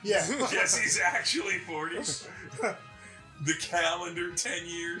 Yeah. Yes, he's actually 40. The calendar 10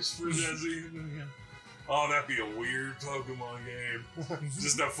 years for Jesse. Oh, that'd be a weird Pokemon game.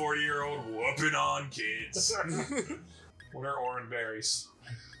 Just a 40-year-old whooping on kids. What are orange berries?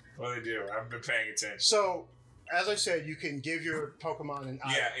 What do they do? I've been paying attention. So, as I said, you can give your Pokemon an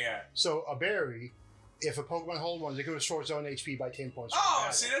item. Yeah. So, a berry, if a Pokemon holds one, they can restore its own HP by 10 points. Oh,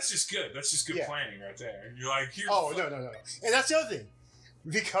 see, that's just good. That's just good Yeah. planning right there. You're like, here's Oh, no. And that's the other thing.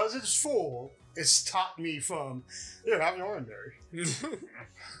 Because it's full, it's stopped me from, have an orange berry.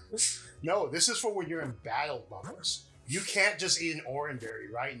 No, this is for when you're in battle bubbles. You can't just eat an orange berry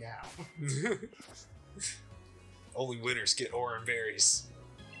right now. Only winners get orange berries.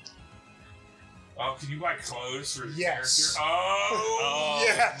 Oh, can you buy clothes for the Yes. character? Oh,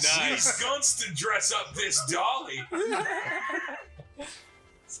 yes. Nice. He's guns to dress up this dolly.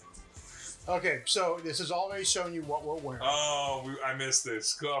 Okay, so this has already shown you what we're wearing. Oh, I missed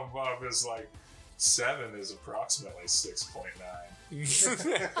this. Club Bob is like 7 is approximately 6.9.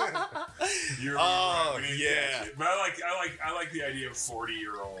 You're right. We didn't catch it. But I like the idea of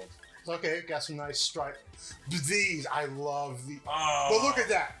 40-year-old. Okay, got some nice stripe. These, I love the. Oh, but look at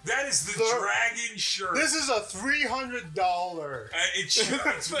that. That is the dragon shirt. This is a $300.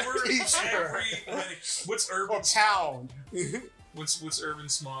 It's worth every. What's urban? A pound. What's urban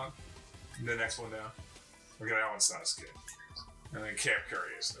smog? The next one down. Okay, that one's not as good. And then Camp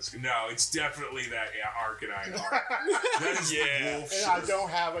Curious. That's good. No, it's definitely that Arcanine art. That is the wolf shirt. And I don't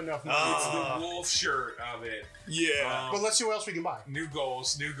have enough money. It's the wolf shirt of it. Yeah. But let's see what else we can buy. New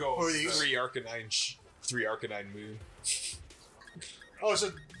goals. Who are these? 3 Arcanine Moon. Oh,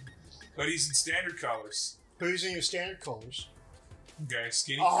 so. But he's in standard colors. Who's in your standard colors? Okay,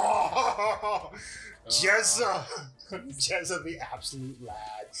 skinny. Oh! Jezza! Jezza, the absolute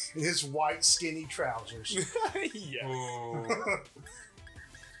lad. In his white, skinny trousers. Yeah. And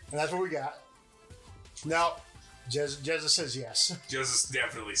that's what we got. Now, Jezza says yes. Jezza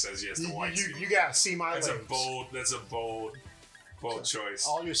definitely says yes to white skinny. You gotta see my legs. That's a bold choice.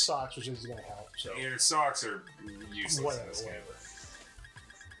 All your socks, which is gonna help. So. Your socks are useless in this game.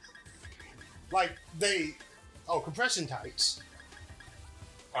 Like, compression tights.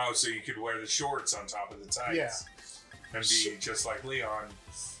 Oh, so you could wear the shorts on top of the tights. Yeah. And be just like Leon,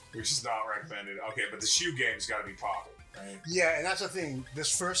 which is not recommended. Okay, but the shoe game's got to be popping, right? Yeah, and that's the thing.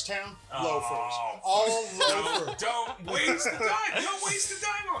 This first town, Oh, loafers. All loafers. Don't waste the time. Don't waste the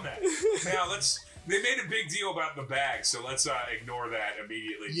time on that. Now, they made a big deal about the bags, so let's ignore that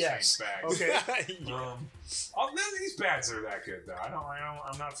immediately. Yes. Change bags. Okay. None of these bags are that good, though.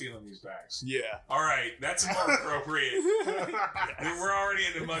 I'm not feeling these bags. Yeah. All right, that's more appropriate. We're already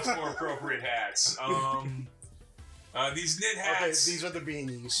into much more appropriate hats. These knit hats. Okay, these are the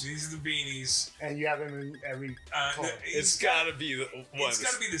beanies. These are the beanies. And you have them in every color. It's gotta be the one. It's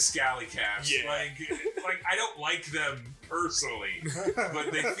gotta be the scally caps. Yeah. Like I don't like them personally,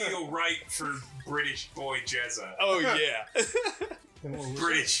 but they feel right for British boy Jezza. Oh yeah.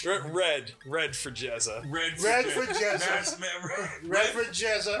 British. Red for Jezza. Red for Jezza. Red for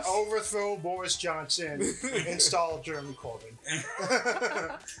Jezza. Overthrow Boris Johnson. Install Jeremy Corbyn.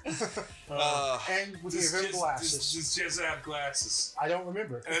 And we give him glasses. Does Jezza have glasses? I don't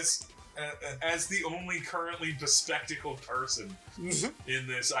remember. As the only currently bespectacled person in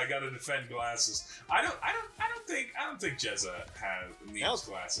this, I gotta defend glasses. I don't think Jezza needs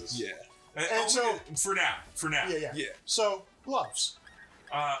glasses. Yeah. And so for now. Yeah. So gloves.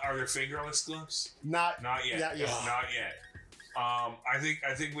 Are there fingerless gloves? Not yet. Not yet. Not yet. I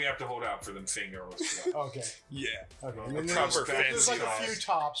think we have to hold out for them fingerless gloves. Okay. Yeah. Okay. And And then there's like a few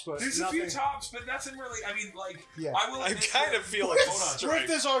tops, but there's nothing. a few tops, but nothing really. I mean, like Yeah. I will. I admit kind that- of feel like Hold on. With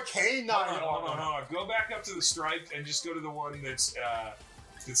this arcane knife. Hold on. Go back up to the striped and just go to the one that's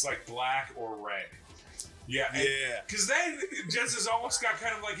like black or red. Yeah. Because then Jezza's almost got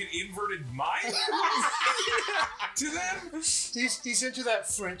kind of like an inverted mind to them. He's into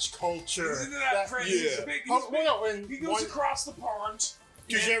that French culture. He's into that French. Yeah. He goes across the pond.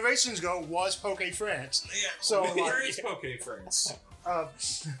 2 generations ago was Poke France. Yeah. So, where is Poke France?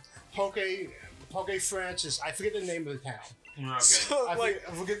 Poke France is, I forget the name of the town. Okay. So, I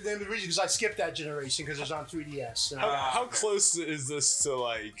forget the name of the region because I skipped that generation because it was on 3DS. So. How close is this to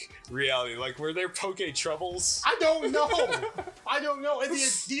like reality? Like, were there Poke Troubles? I don't know. And the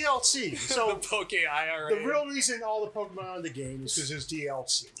DLC. So The Poke IRA. the real reason all the Pokemon are in the game is because there's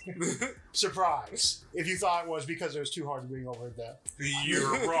DLC. Surprise! If you thought it was because it was too hard to bring over the.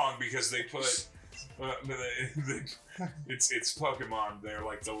 You're wrong because they put. It's Pokemon. They're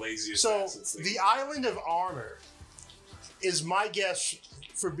like the laziest. So assets they the can. Island of Armor is my guess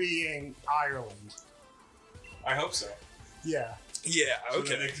for being Ireland. I hope so. Yeah. Yeah. So Okay.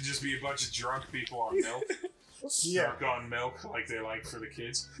 that they could just be a bunch of drunk people on milk. Yeah. Drunk on milk like they like for the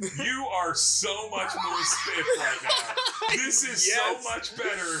kids. You are so much more stiff right now. This is Yes. so much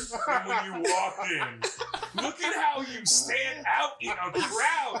better than when you walked in. Look at how you stand out in a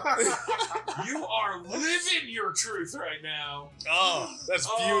crowd. You are living your truth right now. Oh, that's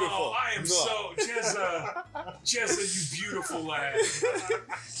beautiful. Oh, I am so Jezza, you beautiful lad.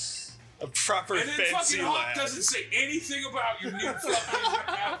 A proper And then fancy fucking Hawk lad. doesn't say anything about your new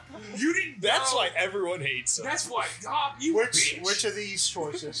fucking. You didn't. That's know. why everyone hates him. That's why Hawk. You bitch. Which of these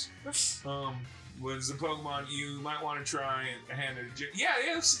choices? Was the Pokemon you might want to try and hand it to Yeah,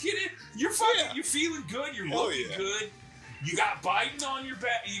 let's get it. You're fucking. Yeah. You're feeling good. You're Hell looking yeah. good. You got Biden on your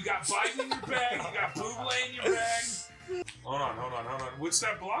back. You got Biden in your bag. You got Buble in your bag. Hold on. What's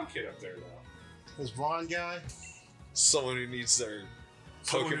that blonde kid up there though? This blonde guy? Someone who needs their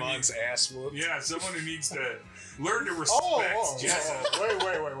Pokemon's ass whooped. Yeah, someone who needs to learn to respect Jezza.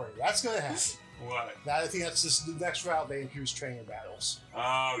 Wait. That's gonna happen. What? I think that's just the next route they introduce trainer battles.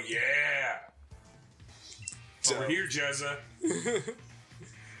 Oh, yeah. Over here, Jezza.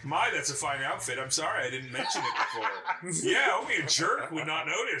 That's a fine outfit. I'm sorry I didn't mention it before. Yeah, only a jerk would not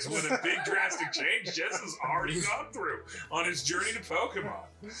notice what a big drastic change Jezza's already gone through on his journey to Pokemon.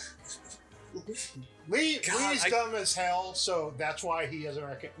 Lee's dumb as hell, so that's why he doesn't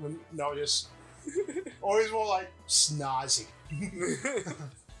notice. Or he's more like snazzy.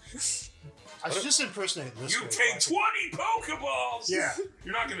 I should just impersonate this. You take 20 Pokeballs! Yeah.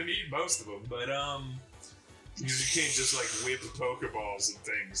 You're not going to need most of them, but you can't just like whip Pokeballs and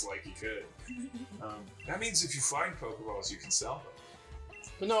things like you could. That means if you find Pokeballs, you can sell them.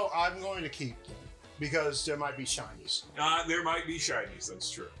 But no, I'm going to keep them because there might be shinies. There might be shinies.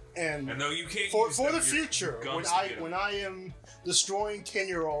 That's true. And though you can't for use them, the future, when I am destroying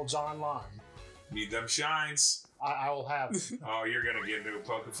 10-year-olds online, need them shines. I will have. Oh, you're gonna get into a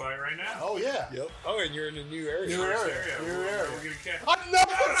poke fight right now. Oh yeah. Yep. Oh, and you're in a new area. New area. We're gonna catch. I'm not.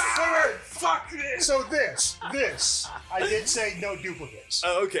 Fuck this. So this, I did say no duplicates.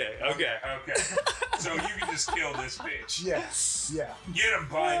 Oh, okay. So you can just kill this bitch. Yes. Yeah. Get him,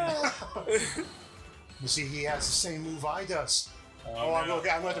 Biden. You see, he has the same move I does. Oh, I'm no.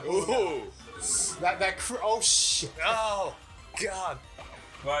 going to pull oh shit. Oh, God.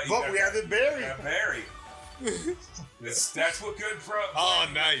 But we have the berry. Yeah, berry. That's what good pro. Oh,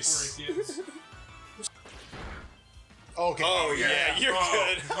 nice. Okay. Oh, yeah, you're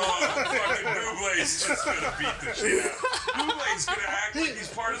good. Fucking Bublé's just gonna beat the shit out. Bublé's gonna act like he's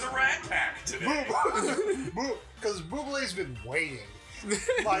part of the Rat Pack today. Because Bublé's been waiting.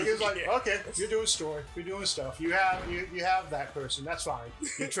 Like he was like, okay, you're doing story, you're doing stuff. You have that person. That's fine.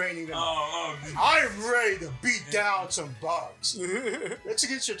 You're training them. I'm ready to beat down some bugs. It's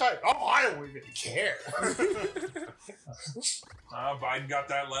against your type. Oh, I don't even care. Biden got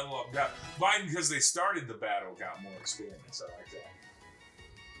that level up. Biden, because they started the battle, got more experience. I like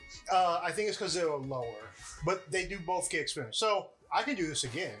that. I think it's because they were lower, but they do both get experience. So I can do this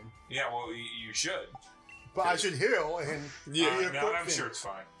again. Yeah, well, you should. But I should heal and no, I'm sure it's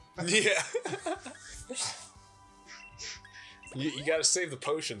fine. Yeah. you gotta save the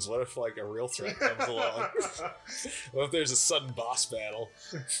potions. What if like a real threat comes along? What if there's a sudden boss battle?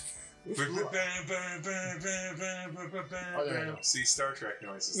 See, Star Trek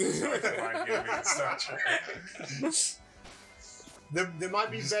noises. Star Trek. There might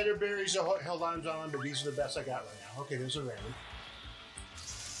be better berries or held items on, but these are the best I got right now. Okay, there's a random.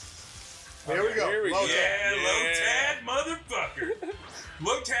 There we go. Lotad, motherfucker.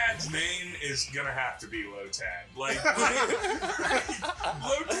 Lotad's name is gonna have to be Lotad. Like Lotad.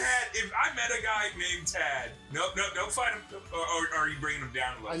 If I met a guy named Tad, no, don't fight him. Or are you bringing him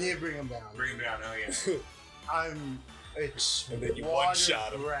down? I need to bring him down. Bring him down. Oh yeah. It's and then you water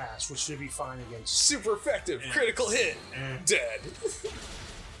one-shot him. Grass, which should be fine against. Super effective. Critical hit. Dead.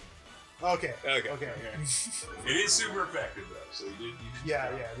 Okay. It is super effective though. So you did yeah.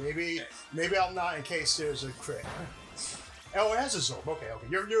 Maybe I'll not in case there's a crit. Oh, it has a Zorb. Okay.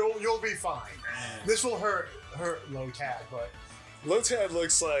 You'll be fine. This will hurt Lotad, but Lotad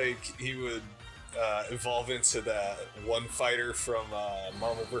looks like he would evolve into that one fighter from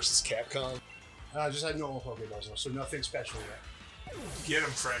Marvel vs. Capcom. I just had normal Pokeballs, so nothing special yet. Get him,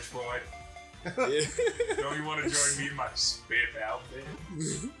 French boy. Yeah. Don't you want to join me in my spit outfit?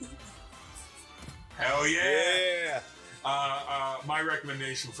 Hell yeah! My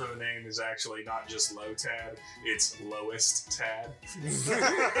recommendation for the name is actually not just Lotad, it's Lowest Tad.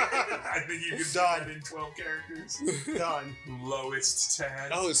 I think you can do it in 12 characters. Done. Lowest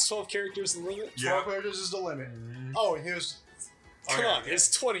Tad. Oh, is 12 characters the limit? 12 characters is the limit. Oh, and here's... Come on, it's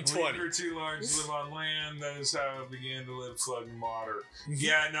 2020. Leader too large to live on land. That is how it began to live flooding water.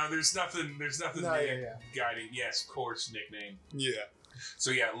 Yeah, no, there's nothing guiding. Yes, of course, nickname. Yeah.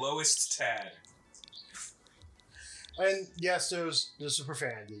 So yeah, Lowest Tad. And yes, there's a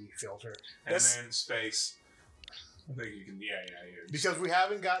profanity filter. And then space. I think you can, yeah. Because we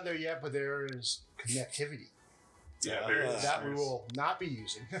haven't gotten there yet, but there is connectivity. Yeah, there is. That we will not be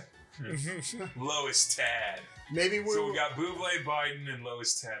using. Lowest Tad. Maybe we got Bublé, Biden, and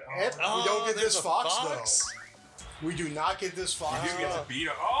Lowest Tad. We don't get this fox, though. We do not get this fox. We do get to beat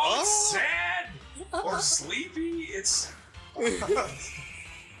him. It's sad! Or sleepy. It's...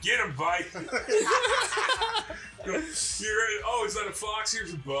 Get him, bite. You're ready. Oh, is that a fox?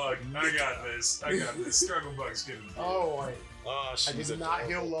 Here's a bug. I got this. Struggle bug's getting bit. Oh, wait. Oh, I did not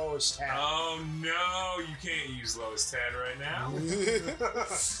heal Lois Tad. Oh no, you can't use Lois Tad right now.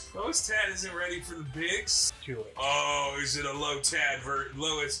 Lois Tad isn't ready for the bigs. Oh, is it a low Tad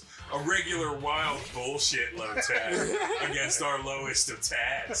Lois? A regular wild bullshit low Tad against our lowest of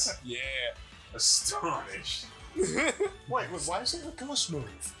Tads. Yeah. Astonished. Wait, why is it a ghost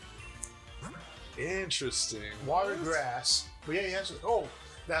move? Interesting. Water grass. But yeah, he has. Oh,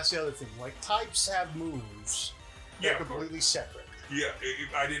 that's the other thing. Like types have moves. They're completely separate. Yeah,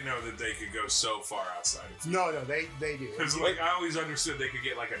 I didn't know that they could go so far outside of it. No, they do. Because like I always understood they could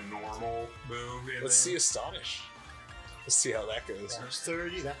get like a normal move. Let's see Astonish. Let's see how that goes. That's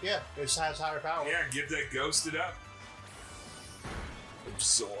 30. It has higher power. Yeah, get that ghosted up.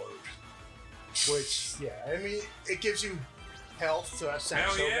 Absorb. Which, yeah, I mean, it gives you health, so that's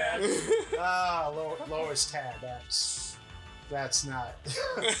not so yeah. bad. Lowest Tad. That's not.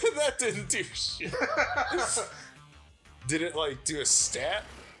 That didn't do shit. Did it like do a stat?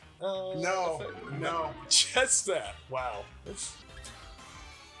 No. Just that. Wow.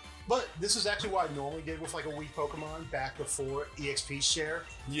 But this is actually what I normally did with like a weak Pokemon back before EXP share.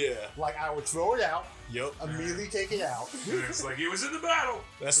 Yeah. Like I would throw it out, Yep. immediately take it out. And it's like it was in the battle.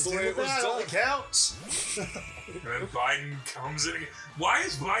 That's the way it was done. It counts. And then Biden comes in again. Why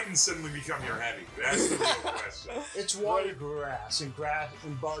has Biden suddenly become your heavy? That's the real question. It's water grass, and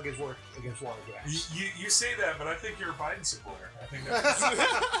bug is work against water grass. You say that, but I think you're a Biden supporter. I think that's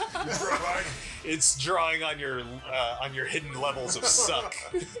you're pro Biden. It's drawing on your hidden levels of suck.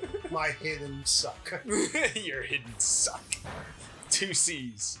 My hidden suck. Your hidden suck. 2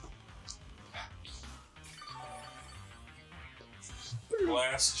 C's.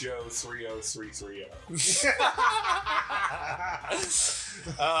 Glass Joe 30330.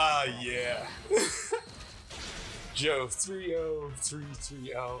 Yeah. Joe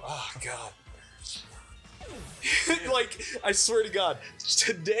 30330. Oh god. Like, I swear to God,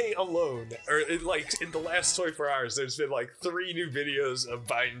 today alone, or in the last 24 hours, there's been like 3 new videos of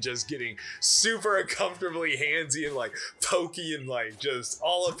Biden just getting super uncomfortably handsy and like pokey and like just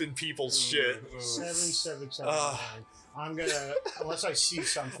all up in people's shit. 7779. I'm gonna, unless I see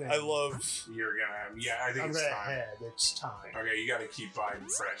something. I love. You're gonna, yeah, I think I'm it's gonna time. head. It's time. Okay, you gotta keep Biden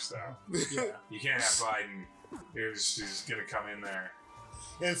fresh though. Yeah. You can't have Biden who's gonna come in there.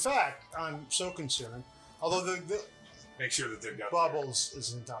 In fact, I'm so concerned. Although the Make sure that they've got Bubbles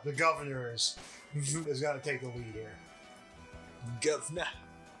is in top. The governor is got to take the lead here. Governor.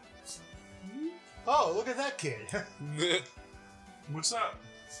 Oh, look at that kid. What's up?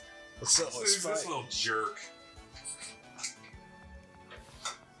 What's up? Who's this little jerk?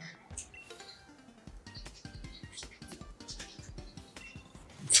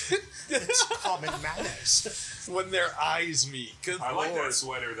 It's common manners. When their eyes meet. Good I lord. like that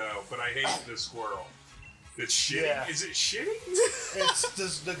sweater though, but I hate the squirrel. It's shitting. Yeah. Is it shitting?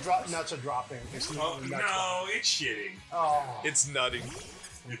 It's the drop nuts are dropping. It's Oh, nuts no, dropping. it's shitting. Oh. It's nutting.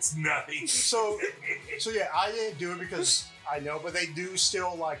 It's nothing. So yeah, I didn't do it because I know, but they do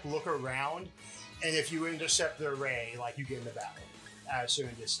still like look around, and if you intercept their ray, like you get in the battle at a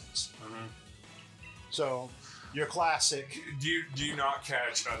certain distance. Mm-hmm. So your classic. Do you not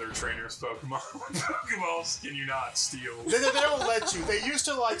catch other trainers' Pokemon? Pokeballs can you not steal? They don't let you. They used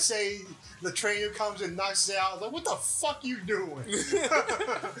to like say the trainer comes and knocks it out. Like, what the fuck you doing?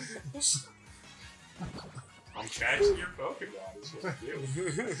 I'm catching your Pokemon. Is what I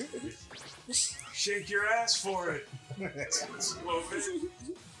do. Shake your ass for it. It's a little bit.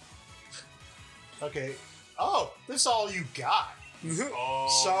 Okay. Oh, this is all you got.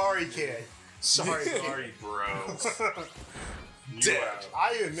 Oh, Sorry, kid. Sorry, kid. sorry, bro. You Dead.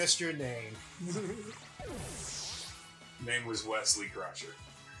 I even missed your name. Name was Wesley Crusher.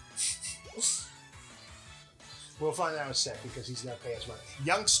 We'll find out in a sec because he's gonna pay us money.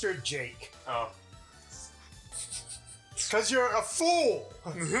 Youngster Jake. Oh, Because you're a fool.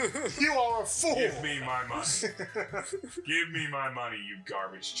 You are a fool. give me my money. Give me my money, you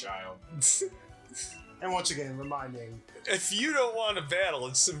garbage child. And once again, reminding. If you don't want to battle,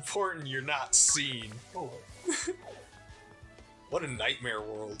 it's important you're not seen. Oh, What a nightmare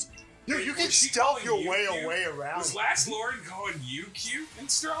world. dude, you can Was she stealth calling your you way cute? away around. Was Last Lauren calling you cute and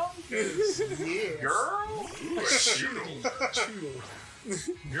strong? 'Cause, Yes. girl, you a shooter.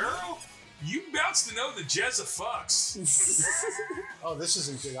 Girl, you bounced to know the Jezza fucks. Oh, this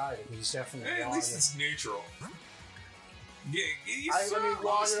isn't good either because it's definitely Hey, at water. least it's neutral. Yeah, you I throw mean, Lois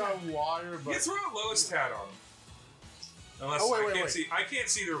water Tad- on water, You but throw a lowest hat on them. Unless Oh, wait, I wait, can't wait. see. I can't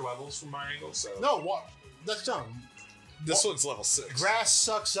see their levels from my angle. So no, what? That's dumb. This one's level 6. Grass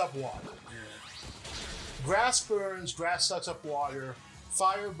sucks up water. Grass burns, grass sucks up water.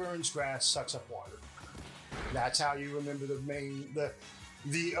 Fire burns, grass sucks up water. That's how you remember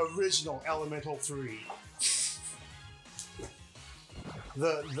the original Elemental 3.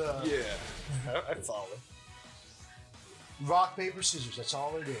 Yeah, I follow. Rock, paper, scissors. That's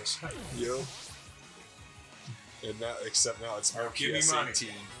all it is. Yo. And now, except now it's give me money. 18.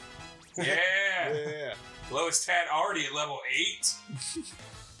 Yeah. Yeah. Lowest tat already at level 8.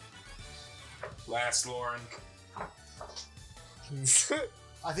 Last Lauren.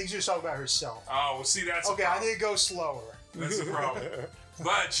 I think she was talking about herself. Oh, well, see, that's Okay, I need to go slower. That's the problem.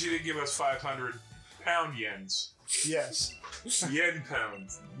 But she did give us 500 pound yens. Yes. Yen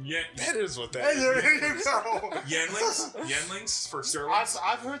pounds. Yen. That is what that Hey, is. there you go. Yenlings? Yenlings for sterling?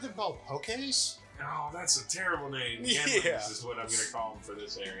 I've heard them called Poke's. Oh, that's a terrible name. Yeah. Yenlings is what I'm going to call them for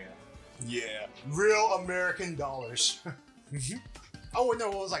this area. Yeah. Real American dollars. Oh,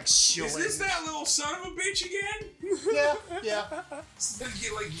 no, it was like shillings. Is this that little son of a bitch again? Yeah.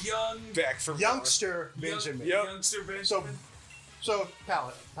 Like young... Back from Youngster Benjamin. Yep. Youngster Benjamin? So,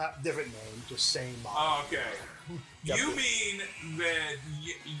 palette, different name, just same model. Oh, okay. You mean that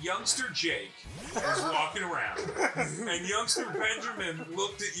youngster Jake was walking around, and youngster Benjamin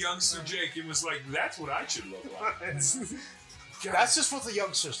looked at youngster Jake and was like, "That's what I should look like." That's just what the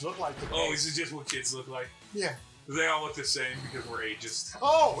youngsters look like today. Oh, is it just what kids look like? Yeah. They all look the same because we're ageist.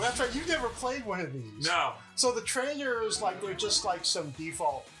 Oh, that's right. You never played one of these. No. So the trainers, like, they're just like some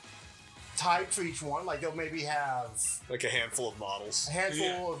default type for each one. Like, they'll maybe have Like a handful of models. a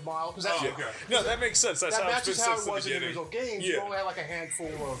handful of models. Because Oh, that's okay. No, that makes sense. That's that how it's been matches how since it the was in the beginning. original games. Yeah. You only had like a handful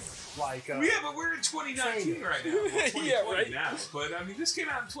of like. Yeah, but we're in 2019 trainers. right now. Well, 2020 Yeah, right. now. But I mean, this came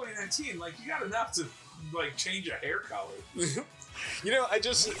out in 2019. Like, you got enough to like change a hair color. You know, that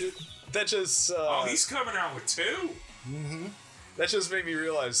just Oh, he's coming out with 2. Mm-hmm. that just made me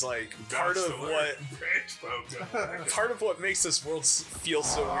realize, like, part of what makes this world feel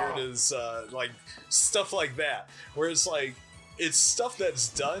so weird is like stuff like that, where it's like it's stuff that's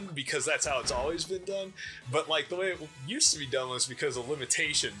done because that's how it's always been done, but like the way it used to be done was because of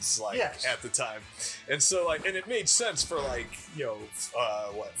limitations, like at the time, and so like, and it made sense for like, you know,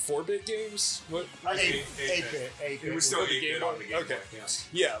 4-bit games, what 8-bit. It was still 8-bit on the Game Boy.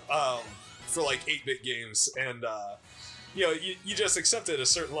 Yeah, for like 8-bit games, and you know, you just accepted a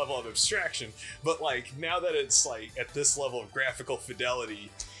certain level of abstraction, but like now that it's like at this level of graphical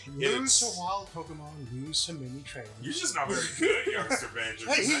fidelity, Lose to wild Pokemon, lose to mini trainers. You're just not very good, youngster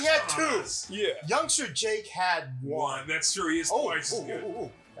Benjamin. Hey, he had 2. Yeah. Youngster Jake had 1. That's true. He is twice as good.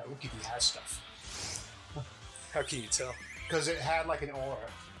 That Wookiee has stuff. How can you tell? Because it had like an aura.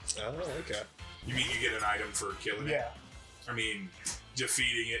 Oh, okay. You mean you get an item for killing it? Yeah. I mean,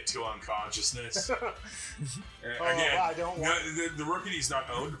 defeating it to unconsciousness. I don't want... the Rookie's not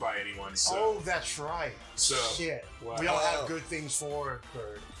owned by anyone, so... Oh, that's right. So, shit. wow. We don't have good things for it,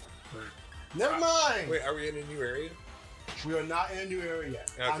 Bird. Never mind. Wait, are we in a new area? We are not in a new area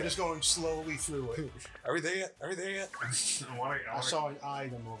yet. Okay. I'm just going slowly through it. Are we there yet? I saw an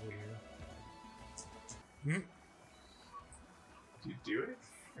item over here. Do you do it?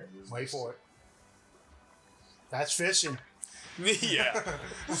 Wait for it. That's fishing. Yeah.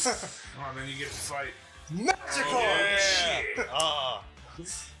 Oh, then you get to fight. Magical! Yeah.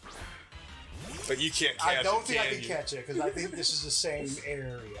 But you can't catch it. I don't think I can can you? catch it, because I think this is the same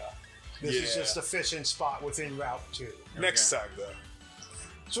area. This is just a fishing spot within Route 2. Next time, though.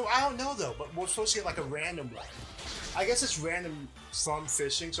 So I don't know, though, but we're supposed to get like a random one. I guess it's random from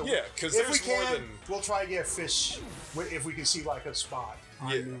fishing. So yeah, because if we there's more can, than... we'll try to get a fish if we can see like a spot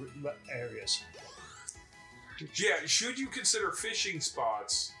on new areas. Yeah, should you consider fishing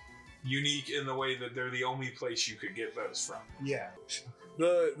spots unique in the way that they're the only place you could get those from? Yeah.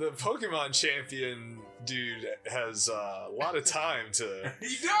 The Pokemon champion dude has a lot of time to...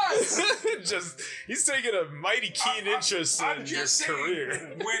 He does! He's taking a mighty keen interest in your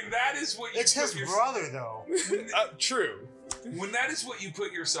career. When that is what you It's his brother, though. True. When that is what you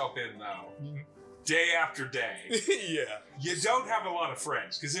put yourself in, though, day after day, Yeah. you don't have a lot of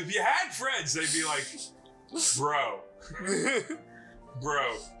friends. Because if you had friends, they'd be like,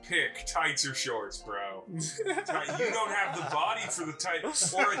 bro, pick tights or shorts, bro. You don't have the body for the tight,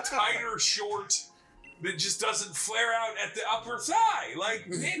 or a tighter short that just doesn't flare out at the upper thigh. Like,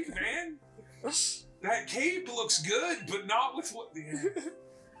 pick, man. That cape looks good, but not with what...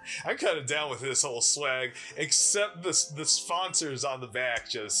 I'm kind of down with this whole swag, except the sponsors on the back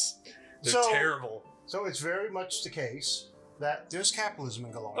they're terrible. So it's very much the case that there's capitalism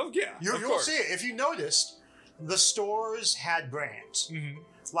in Galar. Oh, yeah, You'll see it. If you noticed, the stores had brands.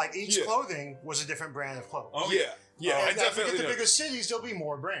 Like each clothing was a different brand of clothing. Oh yeah. I As we definitely get to know. bigger cities, there'll be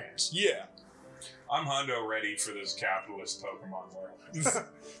more brands. Yeah. I'm hundo ready for this capitalist Pokemon world.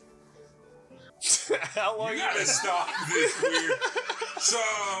 How long? You gotta stop this weird.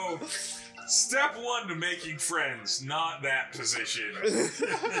 So, step one to making friends, not that position.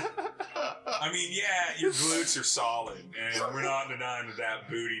 I mean, yeah, your glutes are solid, and we're not denying that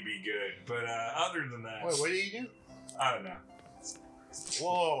booty be good. But other than that, Wait, what do you do? I don't know.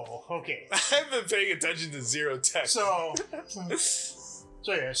 Whoa, okay. I've been paying attention to Zero Tech. So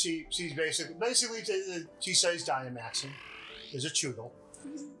yeah, she's basically she says Dynamaxing is a Choodle.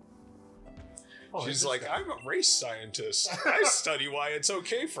 Oh, She's like, I'm a race scientist. I study why it's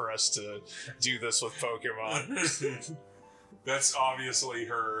okay for us to do this with Pokemon. That's obviously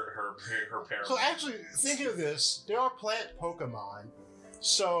her parent. So actually, thinking of this, there are plant Pokemon.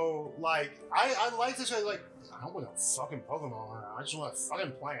 So like, I like this. I like. I don't want a fucking Pokemon. I just want a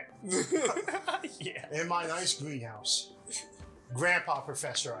fucking plant. Yeah. In my nice greenhouse. Grandpa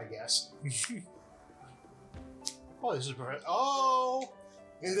Professor, I guess. Oh, this is Professor. Oh,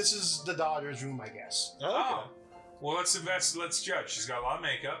 and this is the daughter's room, I guess. Oh. Well, let's judge. She's got a lot of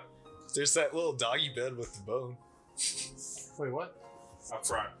makeup. There's that little doggy bed with the bone. Wait, what? Up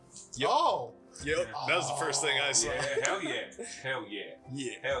front. Yep. Oh, Yep, that was the first thing I saw. Yeah, hell yeah. Hell yeah.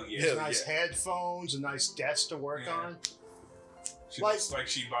 Yeah. Hell yeah. Hell nice headphones, a nice desk to work on. She Like- looks like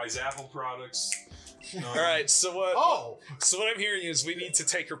she buys Apple products. All right, so what? Oh, So what I'm hearing is we need to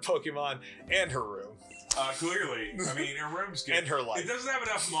take her Pokemon and her room Clearly. I mean, her room's good. and her life. It doesn't have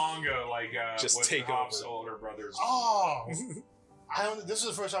enough manga like Just what take Hop's over. older brothers. oh. I don't. This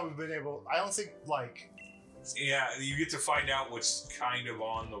is the first time we've been able. I don't think like. Yeah, you get to find out what's kind of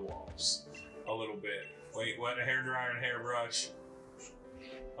on the walls a little bit. Wait, what? A hairdryer and hairbrush.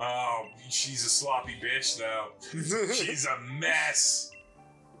 Oh, she's a sloppy bitch, though. She's a mess.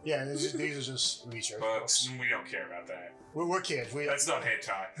 Yeah, these are just research But books. we don't care about that. We're kids. That's not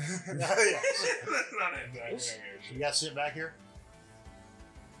hentai. Yeah. That's not hentai. We don't give a shit. You got to sit back here.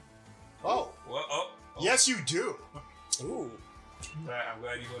 Oh, Well, oh. yes, you do. Ooh, I'm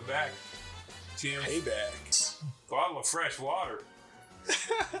glad you went back. Tim, payback. bottle of fresh water.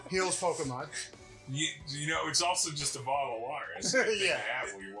 Heals Pokemon. You know, it's also just a bottle of water. It's Yeah. yeah.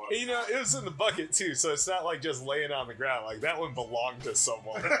 Have when you water. You know, it was in the bucket too, so it's not like just laying on the ground. Like that one belonged to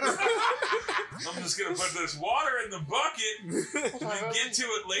someone. I'm just gonna put this water in the bucket and then get to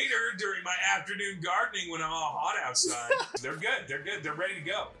it later during my afternoon gardening when I'm all hot outside. They're good. They're good. They're ready to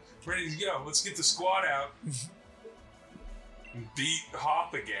go. Ready to go. Let's get the squad out. And beat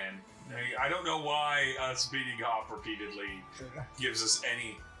Hop again. I don't know why us beating Hop repeatedly gives us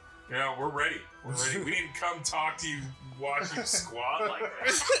any. You know, we're ready. We're ready. We didn't come talk to you, watch you squat like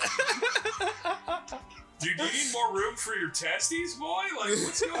that. Dude, do you need more room for your testes, boy? Like,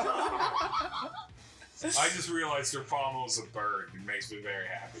 what's going on? I just realized her pommel's a bird. It makes me very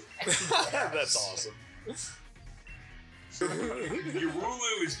happy. That's awesome. Your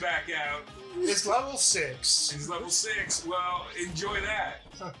Wooloo is back out. It's level 6. He's level 6. Well, enjoy that.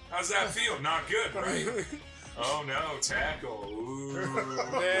 How's that feel? Not good, right? Oh no, tackle. Ooh.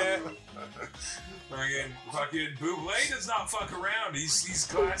 Fucking Buble does not fuck around. He's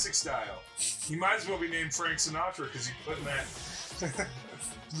classic style. He might as well be named Frank Sinatra because he's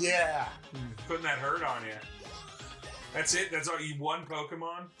Yeah. putting that hurt on you. That's it? That's all? You won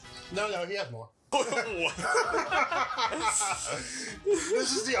Pokemon? No, he has more. What?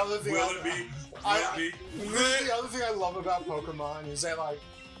 This is the other thing. Will it be? Will it be? This is the other thing I love about Pokemon is that like,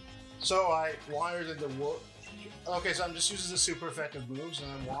 so I wandered into okay, so I'm just using the super effective moves and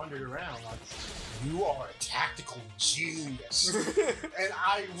I wandered around like, you are a tactical genius, and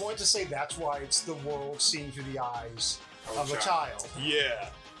I want to say that's why it's the world seen through the eyes of a child. Yeah.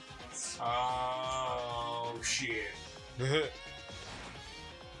 Oh shit!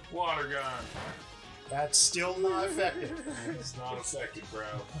 Water gun. That's still not effective. It's not effective, bro.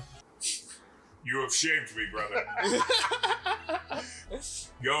 You have shamed me, brother.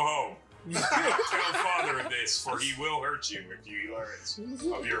 Go home. Tell father of this, for he will hurt you if he learns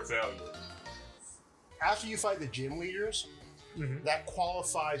of your failure. After you fight the gym leaders, that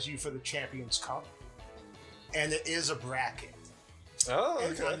qualifies you for the Champions Cup, and it is a bracket. Oh,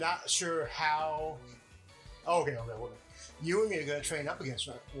 And okay. I'm not sure how. Okay. Well, you and me are going to train up against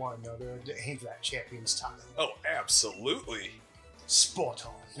one another to aim for that Champions title. Oh, absolutely. Spot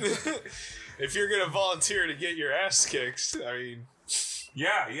on. If you're gonna volunteer to get your ass kicked, I mean,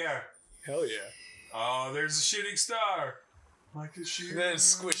 Yeah. hell yeah. Oh, there's a shooting star. Like a shooting Then it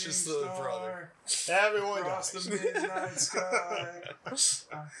squishes the star brother. Everyone across dies. the midnight sky.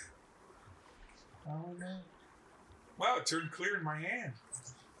 Oh no. Wow, it turned clear in my hand.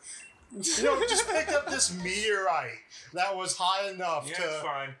 You know, just picked up this meteorite that was high enough Yeah, it's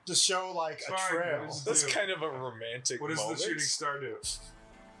fine. to show like It's a fine. trail. That's kind of a romantic What does moment. the shooting star do?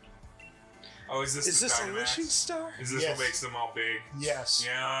 Oh, is this Is the this a Dynamax? wishing star? Is this Yes. what makes them all big? Yes.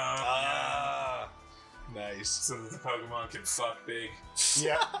 Yeah. Ah, nice. So that the Pokemon can fuck big.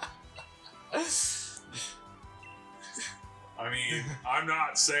 Yeah. I mean, I'm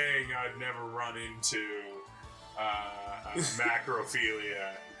not saying I'd never run into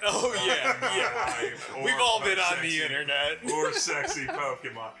macrophilia. Oh yeah. Or We've all been on sexy- the internet. Or sexy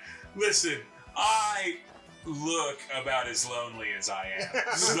Pokemon. Listen, I look about as lonely as I am.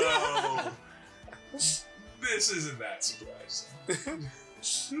 So this isn't that surprising.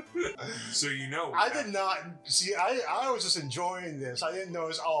 So you know. I did not see. I was just enjoying this. I didn't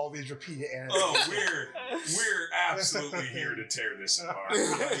notice all these repeated animations. Oh, we're absolutely here to tear this apart.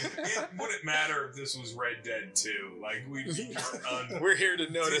 Like, it wouldn't matter if this was Red Dead 2. Like we'd be We're here to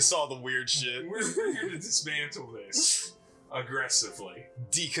notice all the weird shit. we're here to dismantle this aggressively.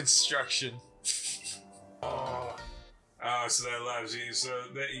 Deconstruction. Oh, so that allows you. So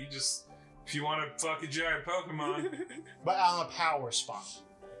that you just, if you want to fuck a giant Pokemon, But on a power spot,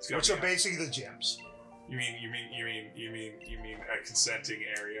 it's gotta which be are basically the gyms. You mean a consenting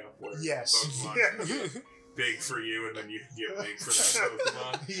area where Yes. Pokemon can get big for you, and then you can get big for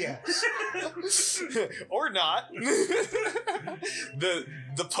that Pokemon. Yes. Or not. the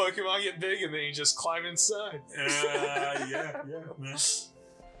Pokemon get big and then you just climb inside. Yeah.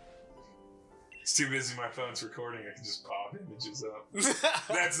 It's too busy. My phone's recording. I can just pop images up.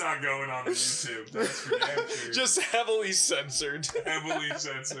 That's not going on YouTube. That's for damn sure. Just heavily censored. Heavily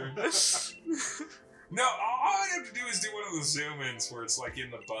censored. No, all I have to do is do one of those zoom-ins where it's like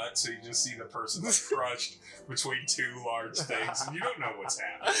in the butt, so you just see the person like crushed between two large things, and you don't know what's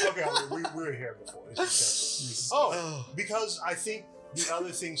happening. Okay, we were here before. Oh, because I think the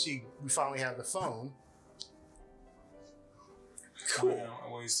other thing, we finally have the phone. Cool.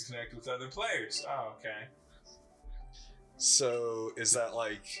 Ways to connect with other players. Oh, okay. So, is that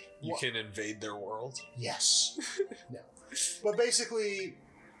like you What? can invade their world? Yes. No. But basically,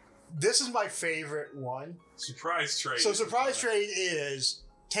 this is my favorite one. Surprise trade. So surprise trade is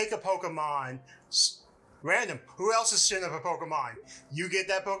take a Pokemon, random. Who else is setting up a Pokemon? You get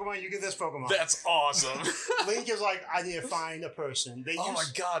that Pokemon, you get this Pokemon. That's awesome. Link is like, I need to find a person. Oh my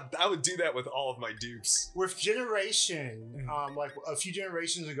god, I would do that with all of my dupes. With Generation, like a few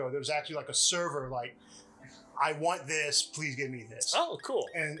generations ago, there was actually like a server like, I want this, please give me this. Oh, cool.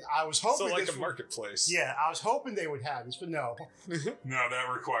 And I was hoping So like this a marketplace. Yeah, I was hoping they would have this, but no. No, that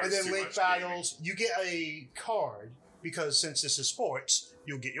requires And then too Link much Battles, you get a card, because since this is sports,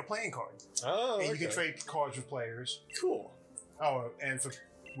 you'll get your playing card. Oh, And okay. you can trade cards with players. Cool. Oh, and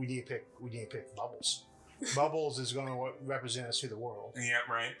we need to pick Bubbles. Bubbles is going to represent us to the world. gaming.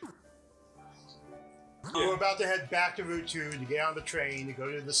 Yeah, right. We're about to head back to Route 2 to get on the train to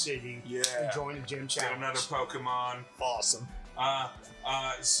go to the city Yeah. and join the gym Get challenge. another Pokemon. Awesome.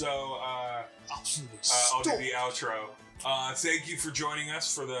 So Absolutely I'll do stoked. the outro. Thank you for joining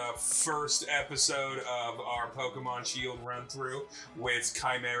us for the first episode of our Pokemon Shield run through with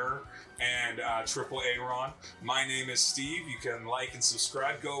Chimerror and Triple A Rawn. My name is Steve. You can like and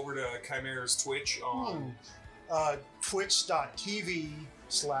subscribe. Go over to Chimerror's Twitch on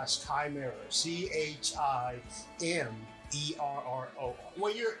Twitch.tv/Chimerror. CHIMERRO.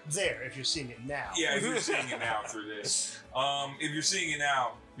 Well, you're there if you're seeing it now. Yeah, if you're seeing it now through this. If you're seeing it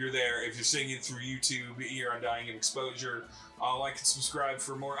now, you're there. If you're seeing it through YouTube here on Dying in Exposure, like and subscribe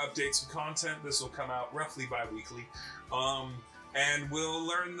for more updates and content. This will come out roughly bi-weekly. And we'll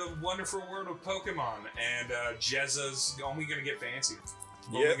learn the wonderful world of Pokemon. And Jezza's only going to get fancier.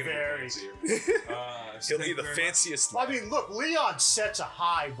 Only Yeah, gonna get very. fancier. He'll be the fanciest. I mean, look, Leon sets a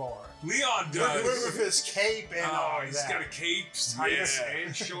high bar. Leon With does. his cape and all He's that. got a cape, tights,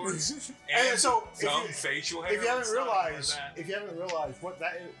 and shorts, And so, some facial hair. if you haven't It's not realized, like what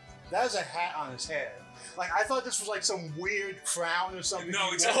that is a hat on his head. Like I thought this was like some weird crown or something. No,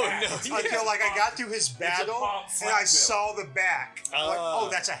 he it's a wore. hat. no. Until like I got to his battle pop and I flat saw the back. Like, oh,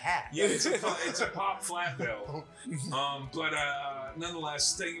 that's a hat. Yeah, it's a pop flat bill. But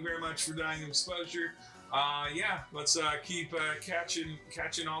nonetheless, thank you very much for Dying of Exposure. Yeah, let's keep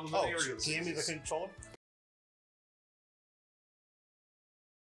catching all the Oh, materials. can you hand me the controller?